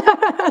firm."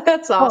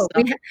 That's Oh,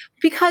 awesome.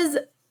 because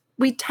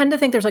we tend to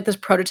think there's, like, this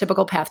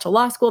prototypical path to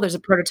law school, there's a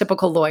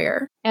prototypical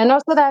lawyer. And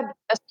also that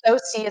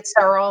associates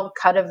are all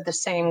cut of the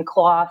same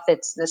cloth.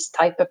 It's this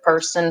type of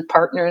person,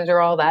 partners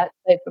are all that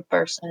type of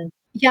person.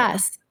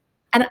 Yes,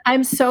 and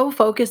I'm so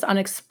focused on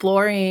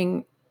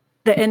exploring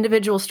the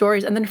individual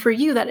stories, and then for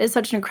you, that is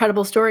such an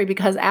incredible story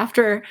because at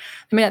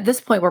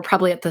this point, we're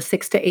probably at the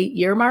 6 to 8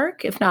 year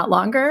mark, if not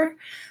longer,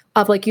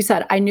 of like you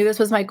said, I knew this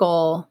was my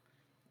goal.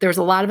 There's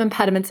a lot of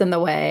impediments in the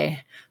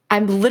way.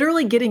 I'm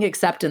literally getting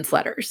acceptance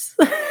letters.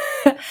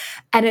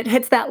 And it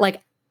hits that,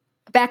 like,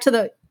 back to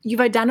the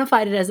you've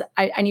identified it as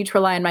I need to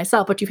rely on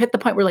myself, but you've hit the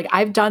point where, like,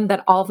 I've done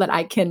that all that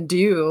I can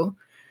do,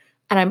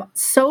 and I'm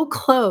so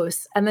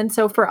close. And then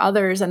so for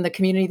others and the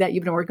community that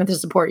you've been working with to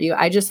support you,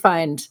 I just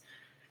find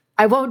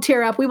I won't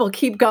tear up. We will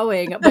keep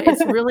going, but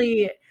it's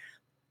really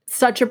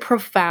such a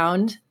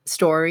profound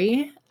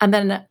story. And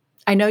then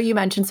I know you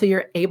mentioned so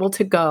you're able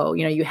to go,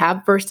 you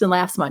have first and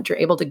last month, you're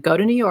able to go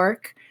to New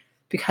York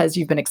because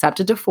you've been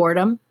accepted to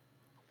Fordham,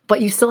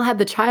 but you still had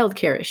the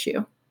childcare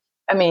issue.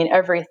 I mean,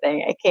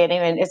 everything. I can't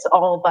even, it's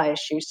all by a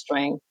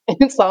shoestring.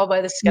 It's all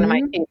by the skin of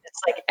my Mhm. teeth.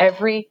 It's like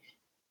every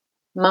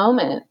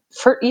moment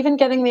for even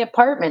getting the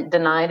apartment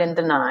denied and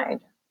denied.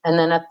 And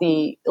then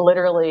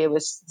literally, it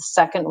was the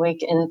second week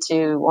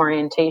into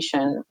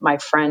orientation, my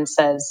friend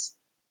says,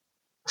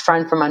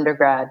 friend from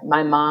undergrad,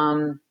 my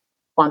mom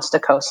wants to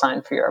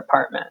co-sign for your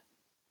apartment.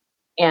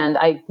 And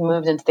I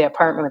moved into the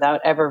apartment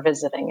without ever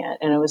visiting it.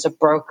 And it was a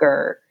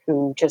broker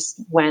who just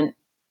went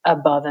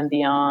above and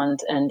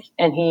beyond. And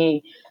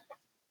he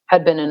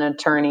had been an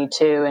attorney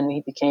too. And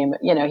he became,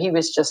 he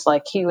was just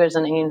like, he was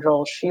an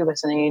angel. She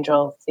was an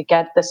angel to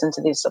get this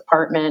into this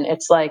apartment.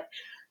 It's like,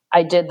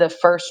 I did the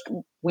first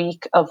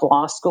week of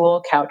law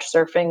school couch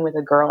surfing with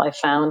a girl I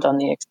found on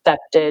the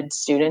accepted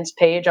students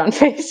page on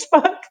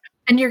Facebook.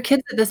 And your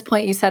kids at this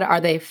point, you said,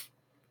 are they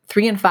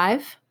 3 and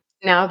 5?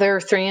 Now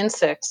they're 3 and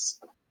 6.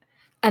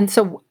 And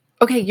so,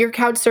 okay, you're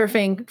couch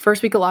surfing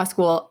first week of law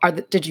school.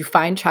 Did you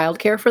find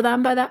childcare for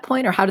them by that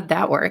point, or how did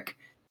that work?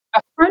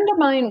 A friend of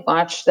mine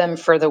watched them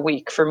for the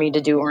week for me to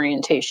do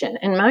orientation.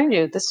 And mind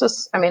you, this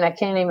was, I mean, I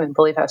can't even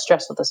believe how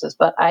stressful this is,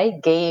 but I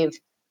gave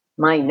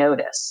my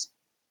notice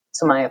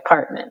to my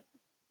apartment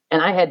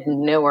and I had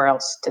nowhere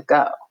else to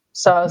go.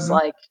 So I was Mhm.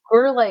 like,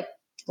 we're like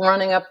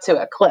running up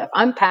to a cliff.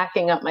 I'm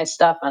packing up my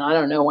stuff and I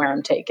don't know where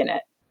I'm taking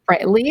it.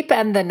 Right, leap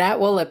and the net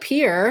will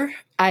appear,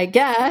 I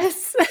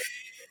guess.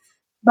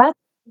 That's,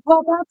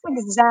 well, that's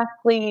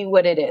exactly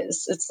what it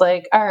is. It's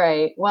like, all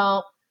right,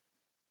 well,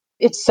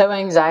 it's so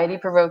anxiety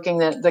provoking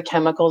that the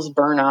chemicals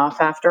burn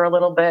off after a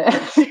little bit.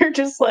 You're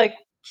just like,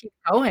 Keep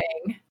going.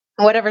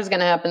 whatever's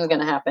going to happen is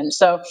going to happen.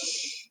 So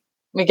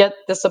we get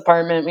this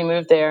apartment, we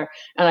moved there,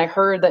 and I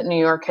heard that New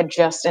York had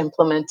just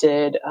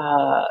implemented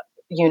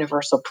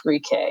universal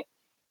pre-K.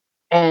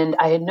 And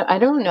I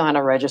don't know how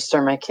to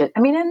register my kid.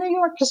 I mean, in New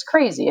York is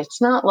crazy. It's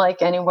not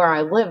like anywhere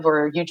I live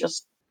where you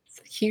just, It's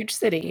a huge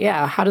city,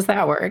 yeah, how does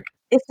that work?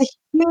 it's a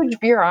huge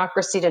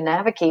bureaucracy to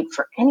navigate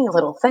for any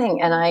little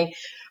thing. And I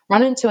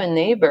run into a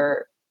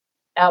neighbor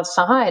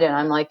outside and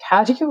I'm like,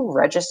 how do you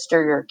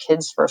register your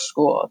kids for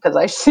school? Because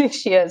I see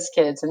she has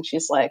kids and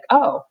she's like,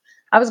 oh,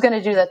 I was going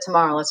to do that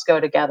tomorrow. Let's go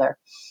together.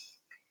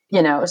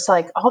 It's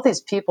like all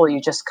these people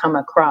you just come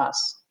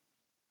across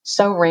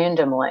so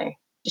randomly.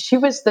 She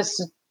was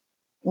this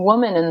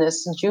woman in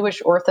this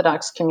Jewish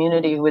Orthodox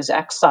community who was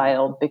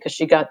exiled because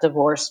she got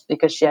divorced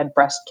because she had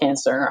breast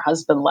cancer and her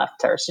husband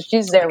left her. So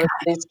she's My there with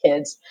god. these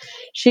kids.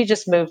 She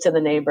just moved to the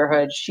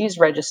neighborhood. She's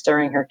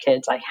registering her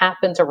kids. I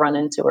happen to run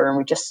into her and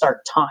we just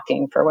start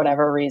talking for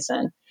whatever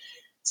reason.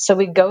 So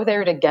we go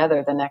there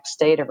together the next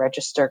day to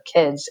register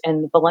kids.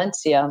 And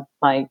Valencia,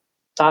 my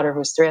daughter who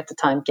was 3 at the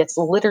time, gets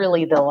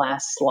literally the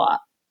last slot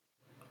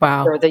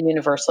Wow. for the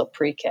universal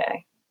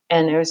pre-K.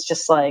 And it was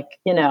just like,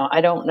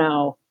 I don't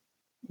know,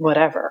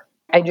 whatever.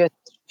 I just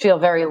feel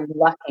very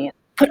lucky.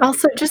 But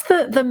also just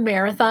the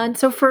marathon,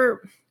 so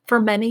for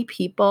many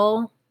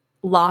people,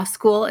 law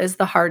school is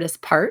the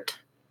hardest part,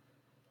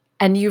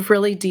 and you've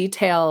really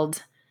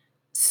detailed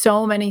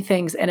so many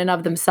things in and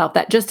of themselves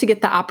that just to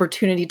get the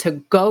opportunity to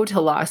go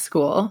to law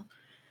school,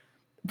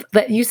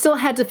 that you still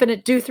had to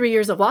do 3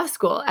 years of law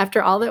school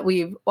after all that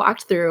we've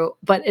walked through,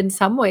 but in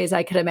some ways,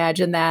 I could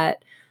imagine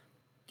that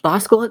law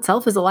school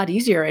itself is a lot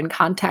easier in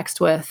context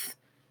with,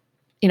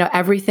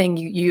 everything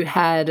you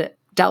had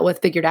dealt with,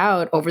 figured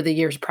out over the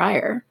years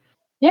prior.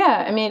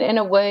 Yeah, I mean, in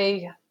a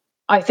way,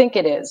 I think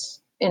it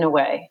is, in a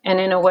way. And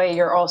in a way,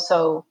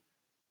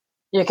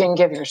 you can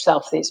give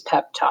yourself these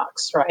pep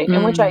talks, right?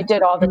 And which I Mm,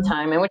 did all the mhm.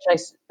 time, and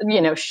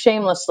which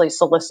shamelessly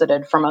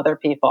solicited from other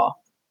people.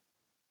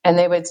 And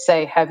they would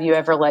say, have you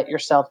ever let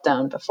yourself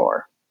down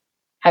before?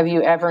 Have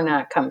you ever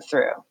not come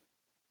through?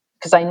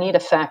 Because I need a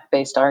fact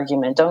based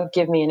argument. Don't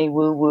give me any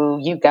woo woo.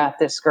 You got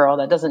this, girl.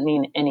 That doesn't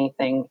mean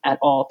anything at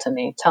all to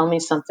me. Tell me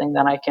something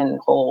that I can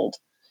hold.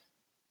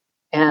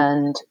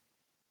 And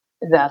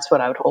that's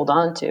what I would hold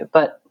on to.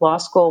 But law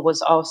school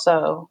was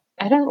also,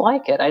 I didn't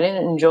like it. I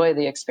didn't enjoy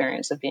the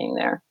experience of being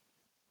there.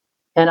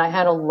 And I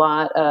had a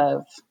lot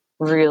of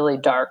really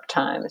dark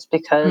times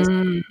because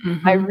Mm,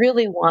 I mhm.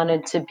 really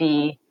wanted to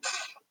be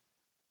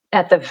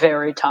at the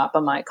very top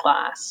of my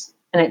class.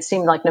 And it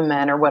seemed like no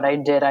matter what I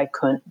did, I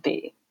couldn't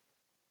be.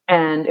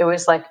 And it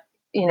was like,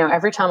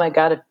 every time I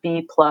got a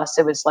B plus,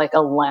 it was like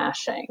a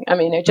lashing. I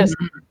mean, Mhm.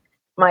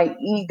 my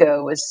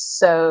ego was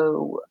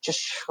so just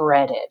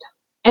shredded.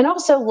 And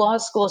also, law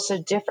school is so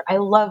different. I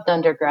loved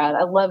undergrad.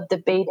 I loved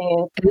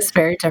debating. It is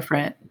very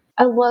different.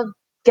 I loved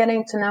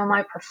getting to know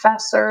my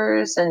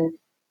professors and,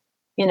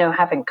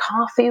 having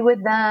coffee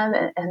with them.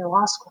 And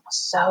law school was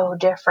so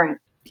different.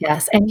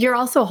 Yes, and you're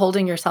also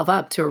holding yourself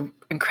up to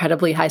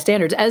incredibly high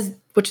standards, as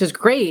which is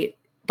great,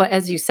 but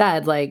as you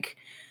said, like,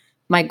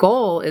 my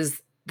goal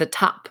is the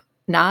top,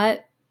 not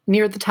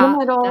near the You top,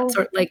 might that's all.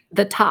 sort like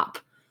the top.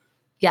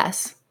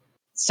 Yes.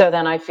 So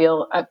then I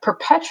feel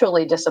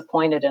perpetually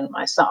disappointed in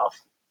myself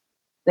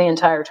the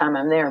entire time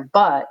I'm there.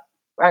 But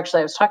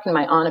actually, I was talking to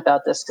my aunt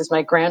about this because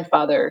my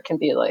grandfather can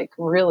be like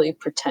really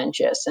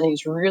pretentious and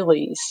he's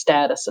really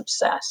status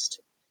obsessed.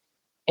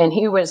 And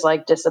he was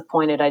like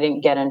disappointed I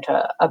didn't get into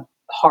a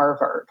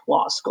Harvard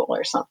law school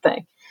or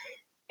something.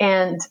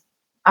 And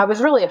I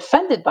was really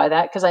offended by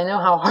that because I know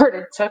how hard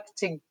it took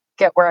to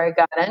get where I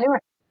got anyway.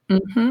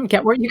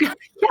 Get where you go.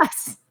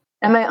 Yes.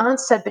 And my aunt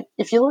said, but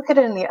if you look at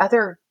it on the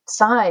other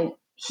side,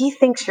 he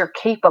thinks you're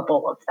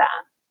capable of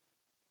that.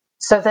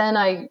 So then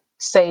I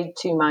say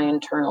to my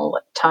internal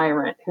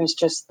tyrant, who's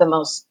just the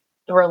most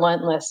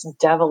relentless,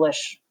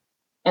 devilish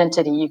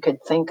entity you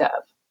could think of.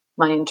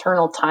 My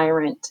internal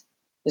tyrant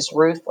is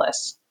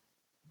ruthless,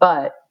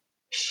 but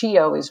she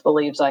always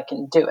believes I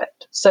can do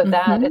it. So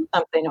that is Mhm.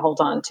 something to hold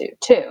on to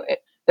too.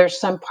 There's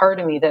some part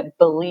of me that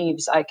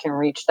believes I can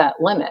reach that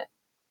limit.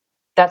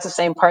 That's the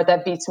same part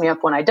that beats me up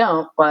when I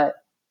don't, but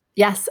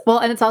Yes. Well,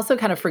 and it's also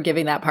kind of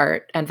forgiving that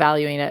part and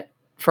valuing it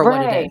for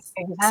what it right, is.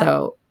 exactly.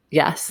 So,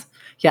 yes.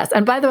 Yes,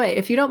 and by the way,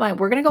 if you don't mind,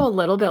 we're gonna go a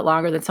little bit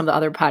longer than some of the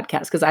other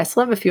podcasts because I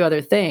still have a few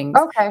other things,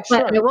 Okay,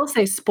 but I sure. will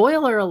say,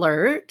 spoiler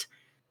alert,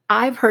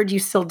 I've heard you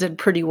still did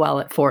pretty well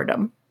at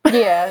Fordham.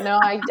 Yeah, no,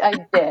 I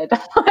did.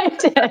 I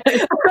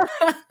did.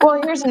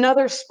 Well, here's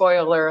another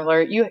spoiler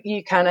alert.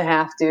 You kind of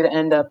have to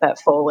end up at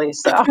Foley.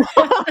 So,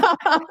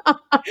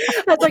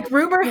 That's like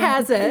rumor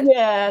has it,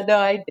 yeah, no,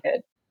 I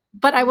did.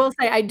 but I will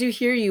say I do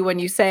hear you when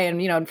you say,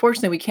 and,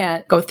 unfortunately, we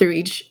can't go through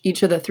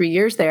each of the 3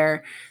 years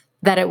there,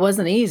 that it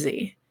wasn't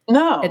easy.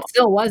 No, It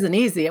still wasn't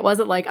easy. It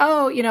wasn't like,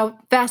 "Oh,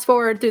 fast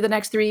forward through the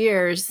next 3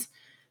 years."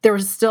 There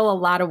was still a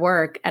lot of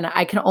work, and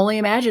I can only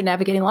imagine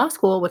navigating law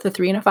school with a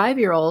 3 and a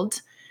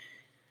 5-year-old,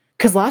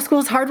 because law school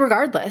is hard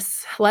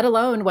regardless, let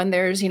alone when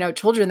there's,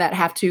 children that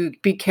have to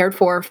be cared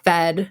for,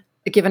 fed,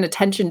 given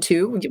attention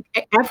to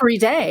every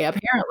day,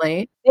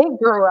 apparently. they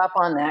grew up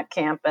on that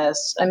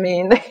campus. I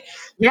mean,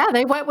 Yeah,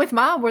 they went with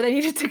mom where they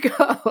needed to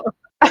go.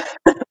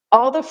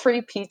 all the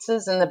free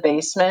pizzas in the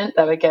basement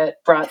that would get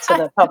brought to Yes,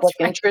 the that's public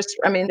right. interest.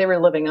 I mean, they were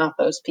living off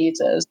those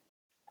pizzas.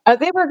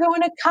 They were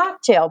going to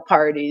cocktail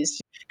parties.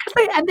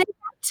 And they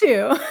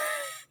had to.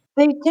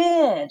 They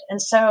did,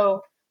 and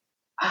so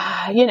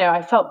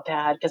I felt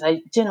bad because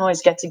I didn't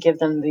always get to give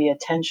them the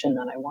attention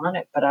that I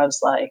wanted. But I was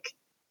like,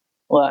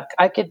 look,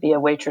 I could be a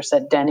waitress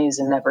at Denny's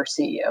and never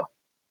see you.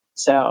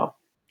 So,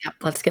 Yep,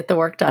 let's get the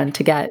work done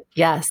to get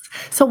yes.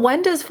 So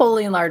when does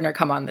Foley and Lardner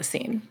come on the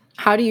scene?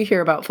 How do you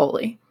hear about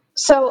Foley?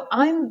 so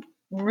I'm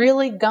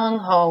really gung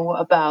ho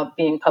about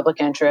being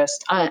public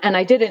interest. And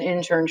I did an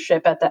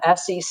internship at the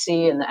SEC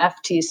and the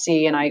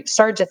FTC, and I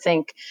started to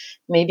think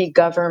maybe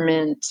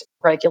government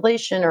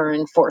regulation or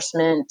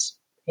enforcement,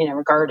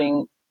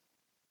 regarding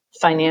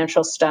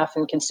financial stuff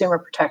and consumer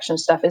protection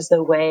stuff is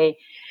the way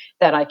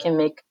that I can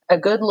make a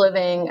good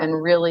living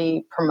and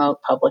really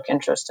promote public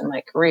interest in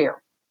my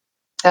career.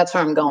 That's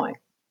where I'm going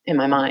in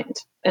my mind.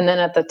 And then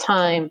at the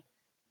time,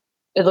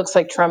 it looks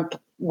like Trump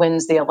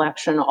wins the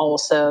election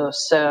also.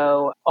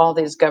 So all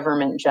these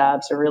government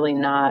jobs are really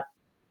not.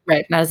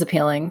 Right, not as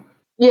appealing.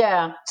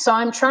 Yeah. So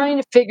I'm trying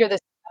to figure this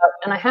out.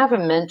 And I have a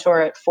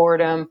mentor at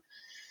Fordham,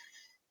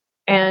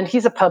 and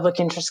he's a public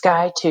interest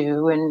guy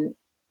too. And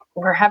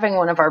we're having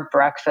one of our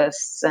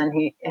breakfasts, and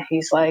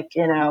he's like,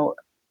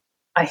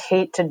 I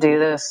hate to do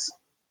this,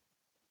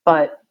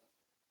 but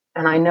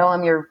and I know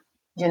I'm your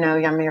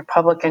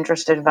public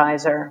interest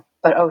advisor,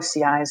 but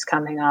OCI is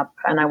coming up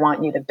and I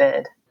want you to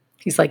bid.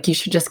 He's like, "You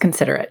should just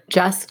consider it.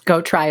 Just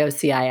go try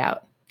OCI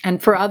out."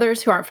 And for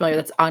others who aren't familiar,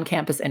 that's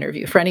on-campus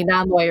interview. For any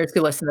non-lawyers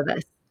who listen to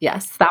this,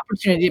 yes, the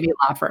opportunity to meet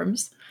law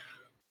firms.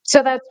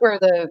 So that's where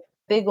the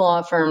big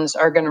law firms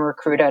are going to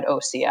recruit at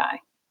OCI.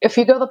 If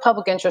you go the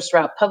public interest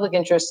route, public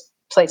interest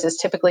places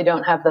typically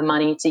don't have the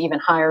money to even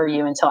hire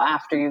you until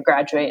after you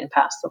graduate and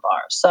pass the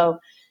bar. So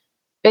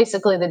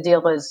basically, the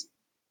deal is,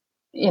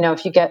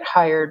 if you get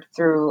hired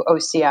through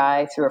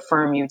OCI through a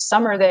firm, you'd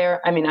summer there.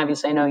 I mean,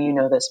 obviously, I know you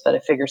know this, but I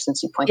figure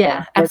since you point that Yeah,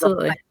 out,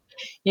 absolutely.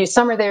 you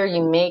summer there,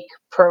 you make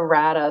pro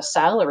rata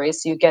salary,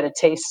 so you get a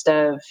taste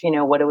of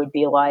what it would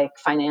be like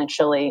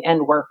financially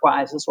and work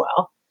wise as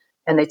well.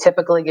 And they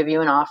typically give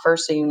you an offer,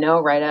 so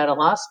right out of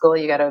law school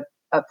you got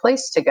a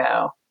place to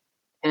go,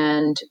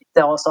 and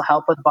they'll also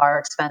help with bar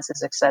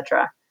expenses,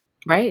 etc.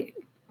 Right.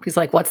 He's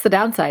like, "What's the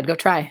downside? Go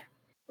try."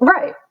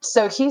 Right.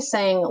 So he's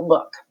saying,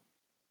 look,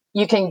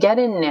 you can get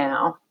in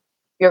now.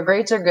 Your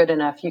grades are good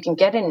enough. You can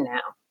get in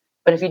now.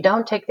 But if you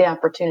don't take the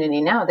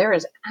opportunity now, there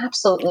is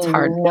absolutely It's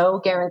hard. no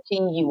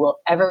guarantee you will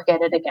ever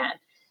get it again.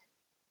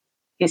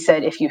 He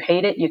said, if you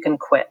hate it, you can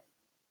quit.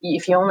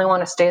 If you only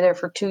want to stay there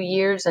for 2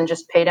 years and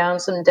just pay down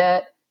some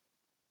debt,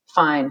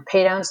 fine,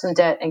 pay down some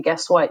debt. And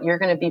guess what? You're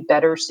going to be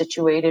better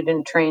situated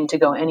and trained to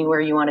go anywhere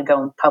you want to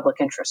go in public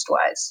interest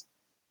wise.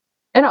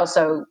 And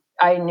also,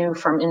 I knew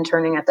from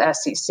interning at the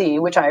SEC,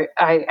 which I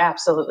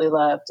absolutely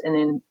loved, and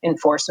in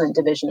enforcement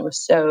division, it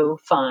was so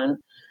fun.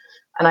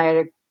 And I had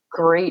a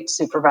great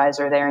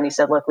supervisor there, and he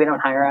said, "Look, we don't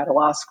hire out of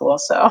law school,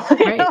 so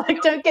Right.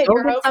 don't get Go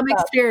your get hopes some up."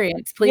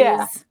 experience,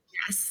 Yeah, please.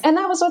 Yes. and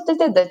that was what they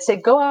did. They'd say,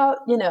 "Go out,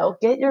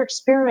 get your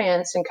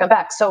experience and come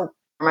back." So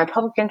my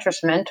public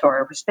interest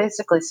mentor was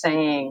basically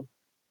saying,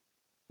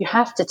 "You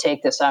have to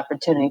take this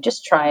opportunity.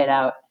 Just try it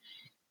out."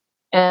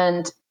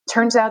 And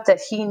turns out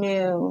that he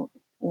knew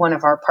one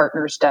of our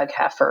partners, Doug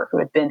Heffer, who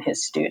had been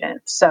his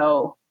student.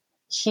 So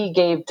he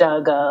gave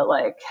Doug a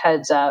like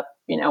heads up,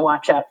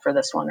 watch out for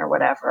this one or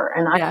whatever.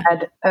 And I Yeah.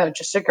 had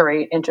just a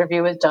great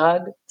interview with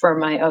Doug for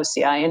my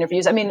OCI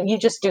interviews. I mean, you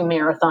just do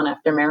marathon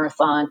after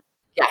marathon.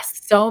 Yes.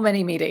 So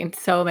many meetings,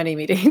 so many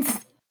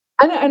meetings.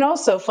 And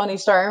also, funny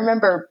story, I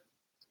remember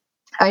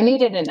I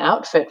needed an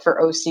outfit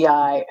for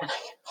OCI. And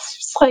it's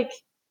just like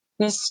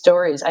these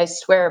stories, I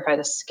swear by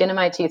the skin of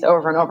my teeth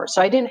over and over.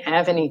 So I didn't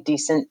have any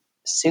decent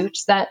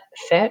suits that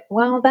fit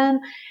well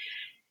then.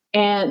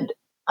 And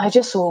I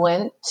just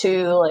went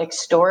to like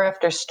store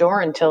after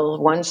store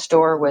until one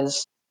store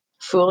was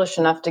foolish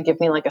enough to give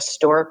me like a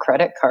store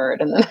credit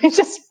card. And then I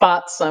just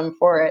bought some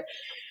for it.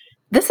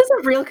 This is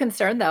a real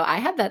concern, though. I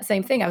had that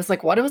same thing. I was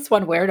like, what does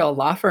one wear to a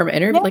law firm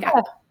interview? Like,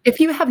 Yeah, if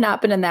you have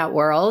not been in that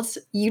world,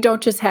 you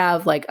don't just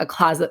have like a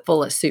closet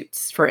full of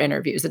suits for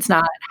interviews. It's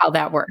not how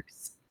that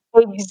works.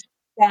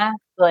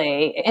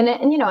 exactly. And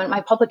in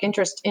my public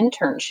interest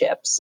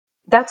internships,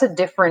 that's a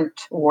different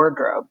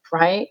wardrobe,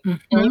 right? And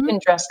you Mhm. can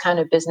dress kind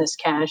of business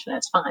cash and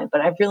it's fine, but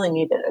I really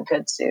needed a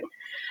good suit.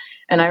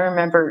 And I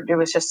remember it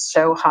was just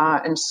so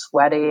hot and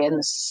sweaty, and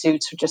the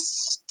suits would just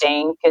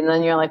stink. And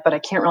then you're like, but I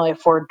can't really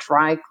afford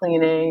dry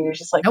cleaning. You're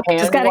just like, Nope,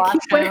 just hand gotta wash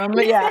keep wearing them.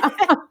 it. Yeah.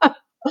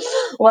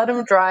 Let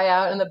them dry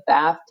out in the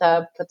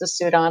bathtub, put the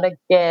suit on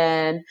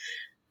again.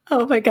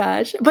 Oh my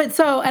gosh. But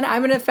so and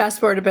I'm gonna fast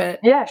forward a bit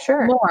Yeah,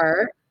 sure.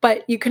 more,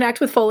 but you connect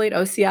with Foley at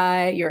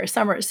OCI, you're a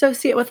summer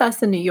associate with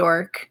us in New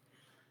York.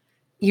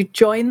 You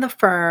join the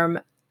firm,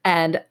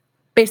 and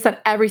based on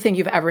everything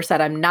you've ever said,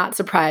 I'm not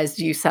surprised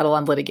you settle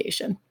on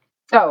litigation.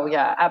 Oh,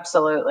 yeah,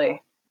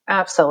 absolutely.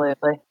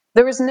 Absolutely.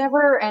 There was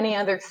never any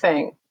other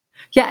thing.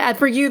 Yeah, and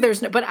for you,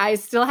 there's no but I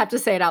still have to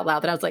say it out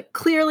loud that I was like,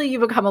 "Clearly, you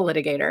become a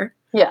litigator."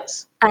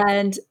 Yes.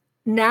 And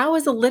now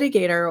as a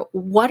litigator,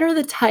 what are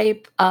the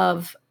type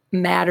of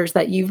matters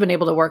that you've been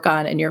able to work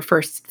on in your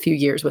first few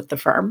years with the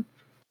firm?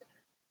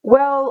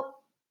 Well,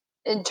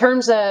 in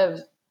terms of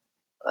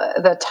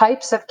the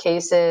types of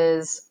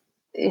cases,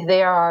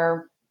 there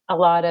are a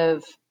lot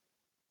of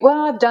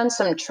well, I've done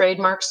some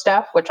trademark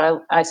stuff, which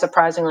I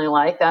surprisingly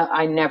like. That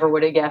I never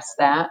would have guessed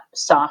that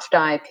soft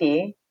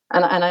IP,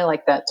 and I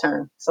like that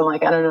term. So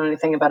like, I don't know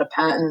anything about a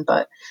patent,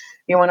 but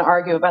you want to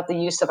argue about the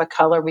use of a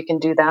color, we can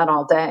do that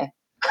all day.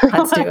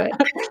 Let's do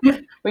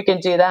it. We can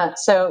do that.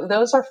 So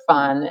those are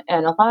fun,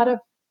 and a lot of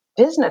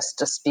business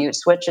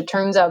disputes, which it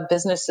turns out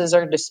businesses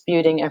are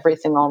disputing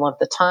everything all of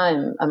the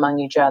time among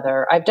each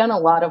other. I've done a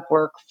lot of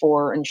work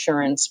for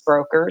insurance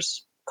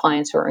brokers,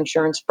 clients who are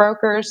insurance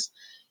brokers.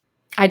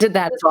 I did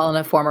that as well in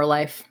a former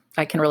life.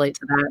 I can relate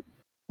to that.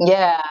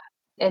 Yeah,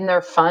 and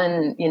they're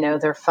fun,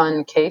 they're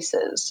fun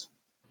cases.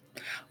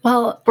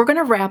 Well, we're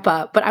gonna wrap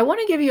up, but I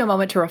wanna give you a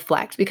moment to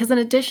reflect because in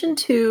addition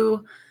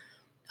to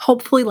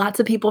hopefully lots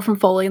of people from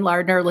Foley and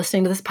Lardner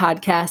listening to this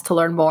podcast to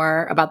learn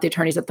more about the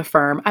attorneys at the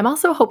firm, I'm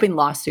also hoping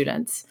law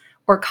students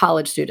or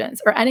college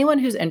students or anyone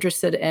who's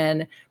interested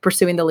in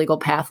pursuing the legal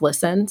path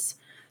listens.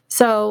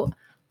 So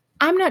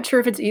I'm not sure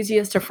if it's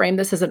easiest to frame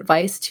this as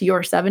advice to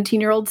your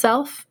 17-year-old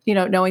self,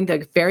 knowing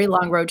the very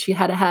long road she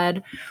had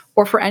ahead,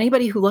 or for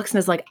anybody who looks and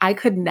is like, I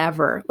could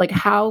never, like,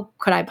 how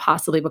could I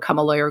possibly become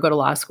a lawyer or go to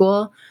law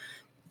school?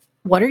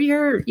 What are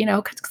your,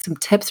 some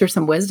tips or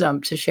some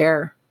wisdom to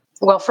share?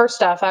 Well,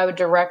 first off, I would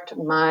direct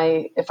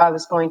if I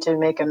was going to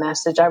make a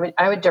message,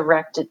 I would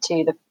direct it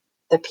to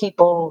the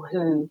people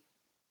who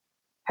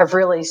have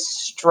really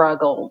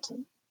struggled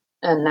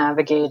and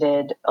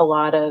navigated a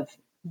lot of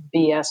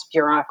BS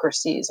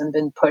bureaucracies and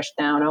been pushed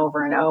down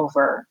over and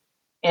over.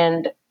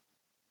 And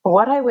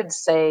what I would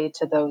say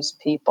to those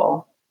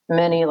people,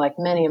 many of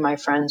my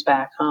friends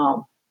back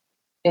home,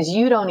 is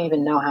you don't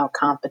even know how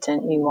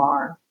competent you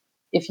are.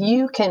 If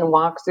you can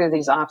walk through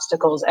these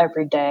obstacles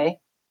every day,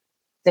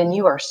 then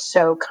you are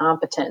so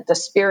competent. The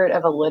spirit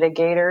of a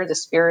litigator, the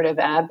spirit of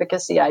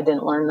advocacy, I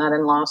didn't learn that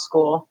in law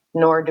school,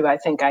 nor do I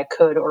think I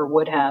could or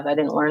would have. I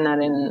didn't learn that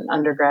in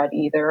undergrad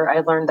either.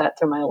 I learned that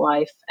through my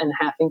life and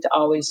having to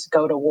always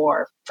go to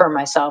war for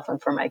myself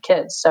and for my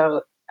kids.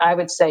 So I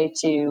would say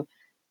to,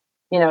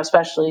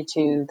 especially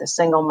to the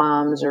single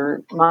moms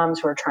or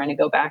moms who are trying to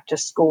go back to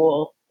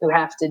school, who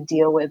have to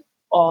deal with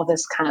all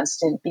this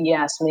constant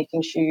BS,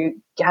 making sure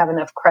you have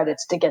enough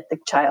credits to get the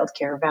child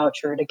care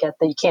voucher, to get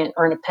you can't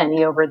earn a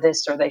penny over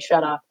this or they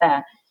shut off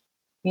that.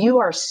 You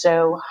are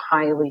so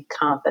highly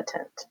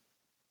competent.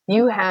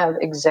 You have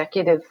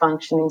executive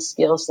functioning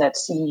skills that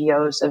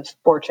CEOs of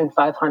Fortune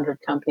 500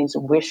 companies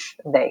wish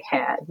they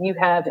had. You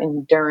have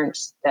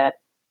endurance that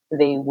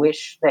they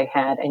wish they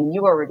had, and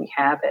you already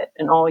have it.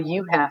 And all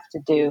you have to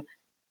do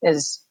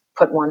is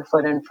put one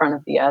foot in front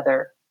of the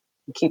other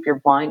and keep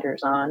your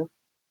blinders on.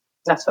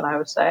 That's what I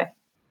would say.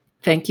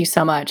 Thank you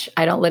so much.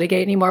 I don't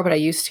litigate anymore, but I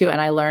used to,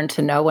 and I learned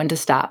to know when to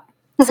stop.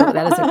 So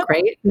that is a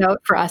great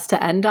note for us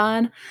to end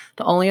on.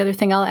 The only other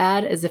thing I'll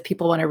add is if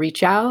people want to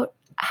reach out,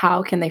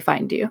 how can they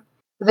find you?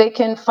 They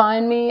can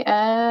find me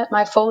at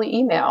my Foley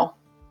email,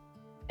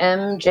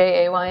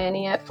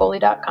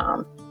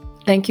 mjayne@foley.com.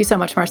 Thank you so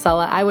much,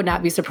 Marcella. I would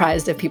not be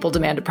surprised if people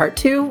demand a part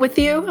two with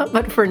you,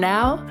 but for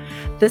now,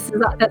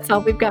 that's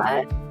all we've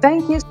got.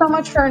 Thank you so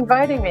much for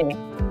inviting me.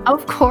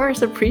 Of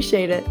course,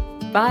 appreciate it.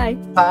 Bye.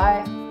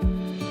 Bye.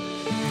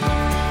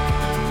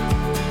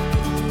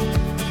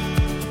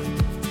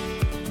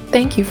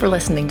 Thank you for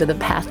listening to The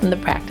Path and the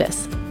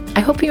Practice. I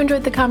hope you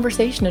enjoyed the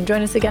conversation and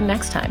join us again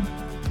next time.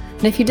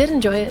 And if you did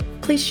enjoy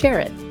it, please share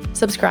it,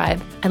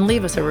 subscribe, and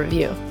leave us a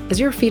review, as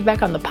your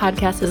feedback on the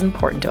podcast is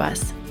important to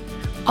us.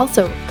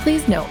 Also,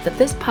 please note that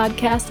this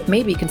podcast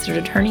may be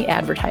considered attorney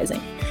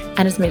advertising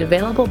and is made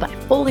available by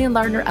Foley &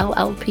 Lardner,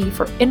 LLP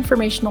for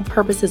informational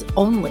purposes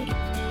only.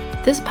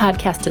 This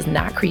podcast does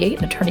not create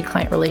an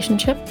attorney-client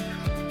relationship.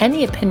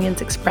 Any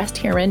opinions expressed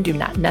herein do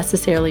not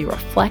necessarily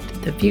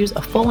reflect the views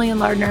of Foley &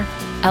 Lardner,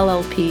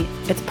 LLP,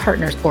 its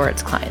partners, or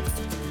its clients.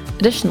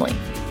 Additionally,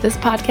 this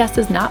podcast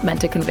is not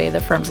meant to convey the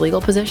firm's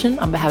legal position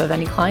on behalf of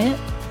any client,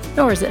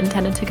 nor is it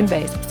intended to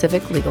convey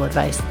specific legal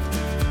advice.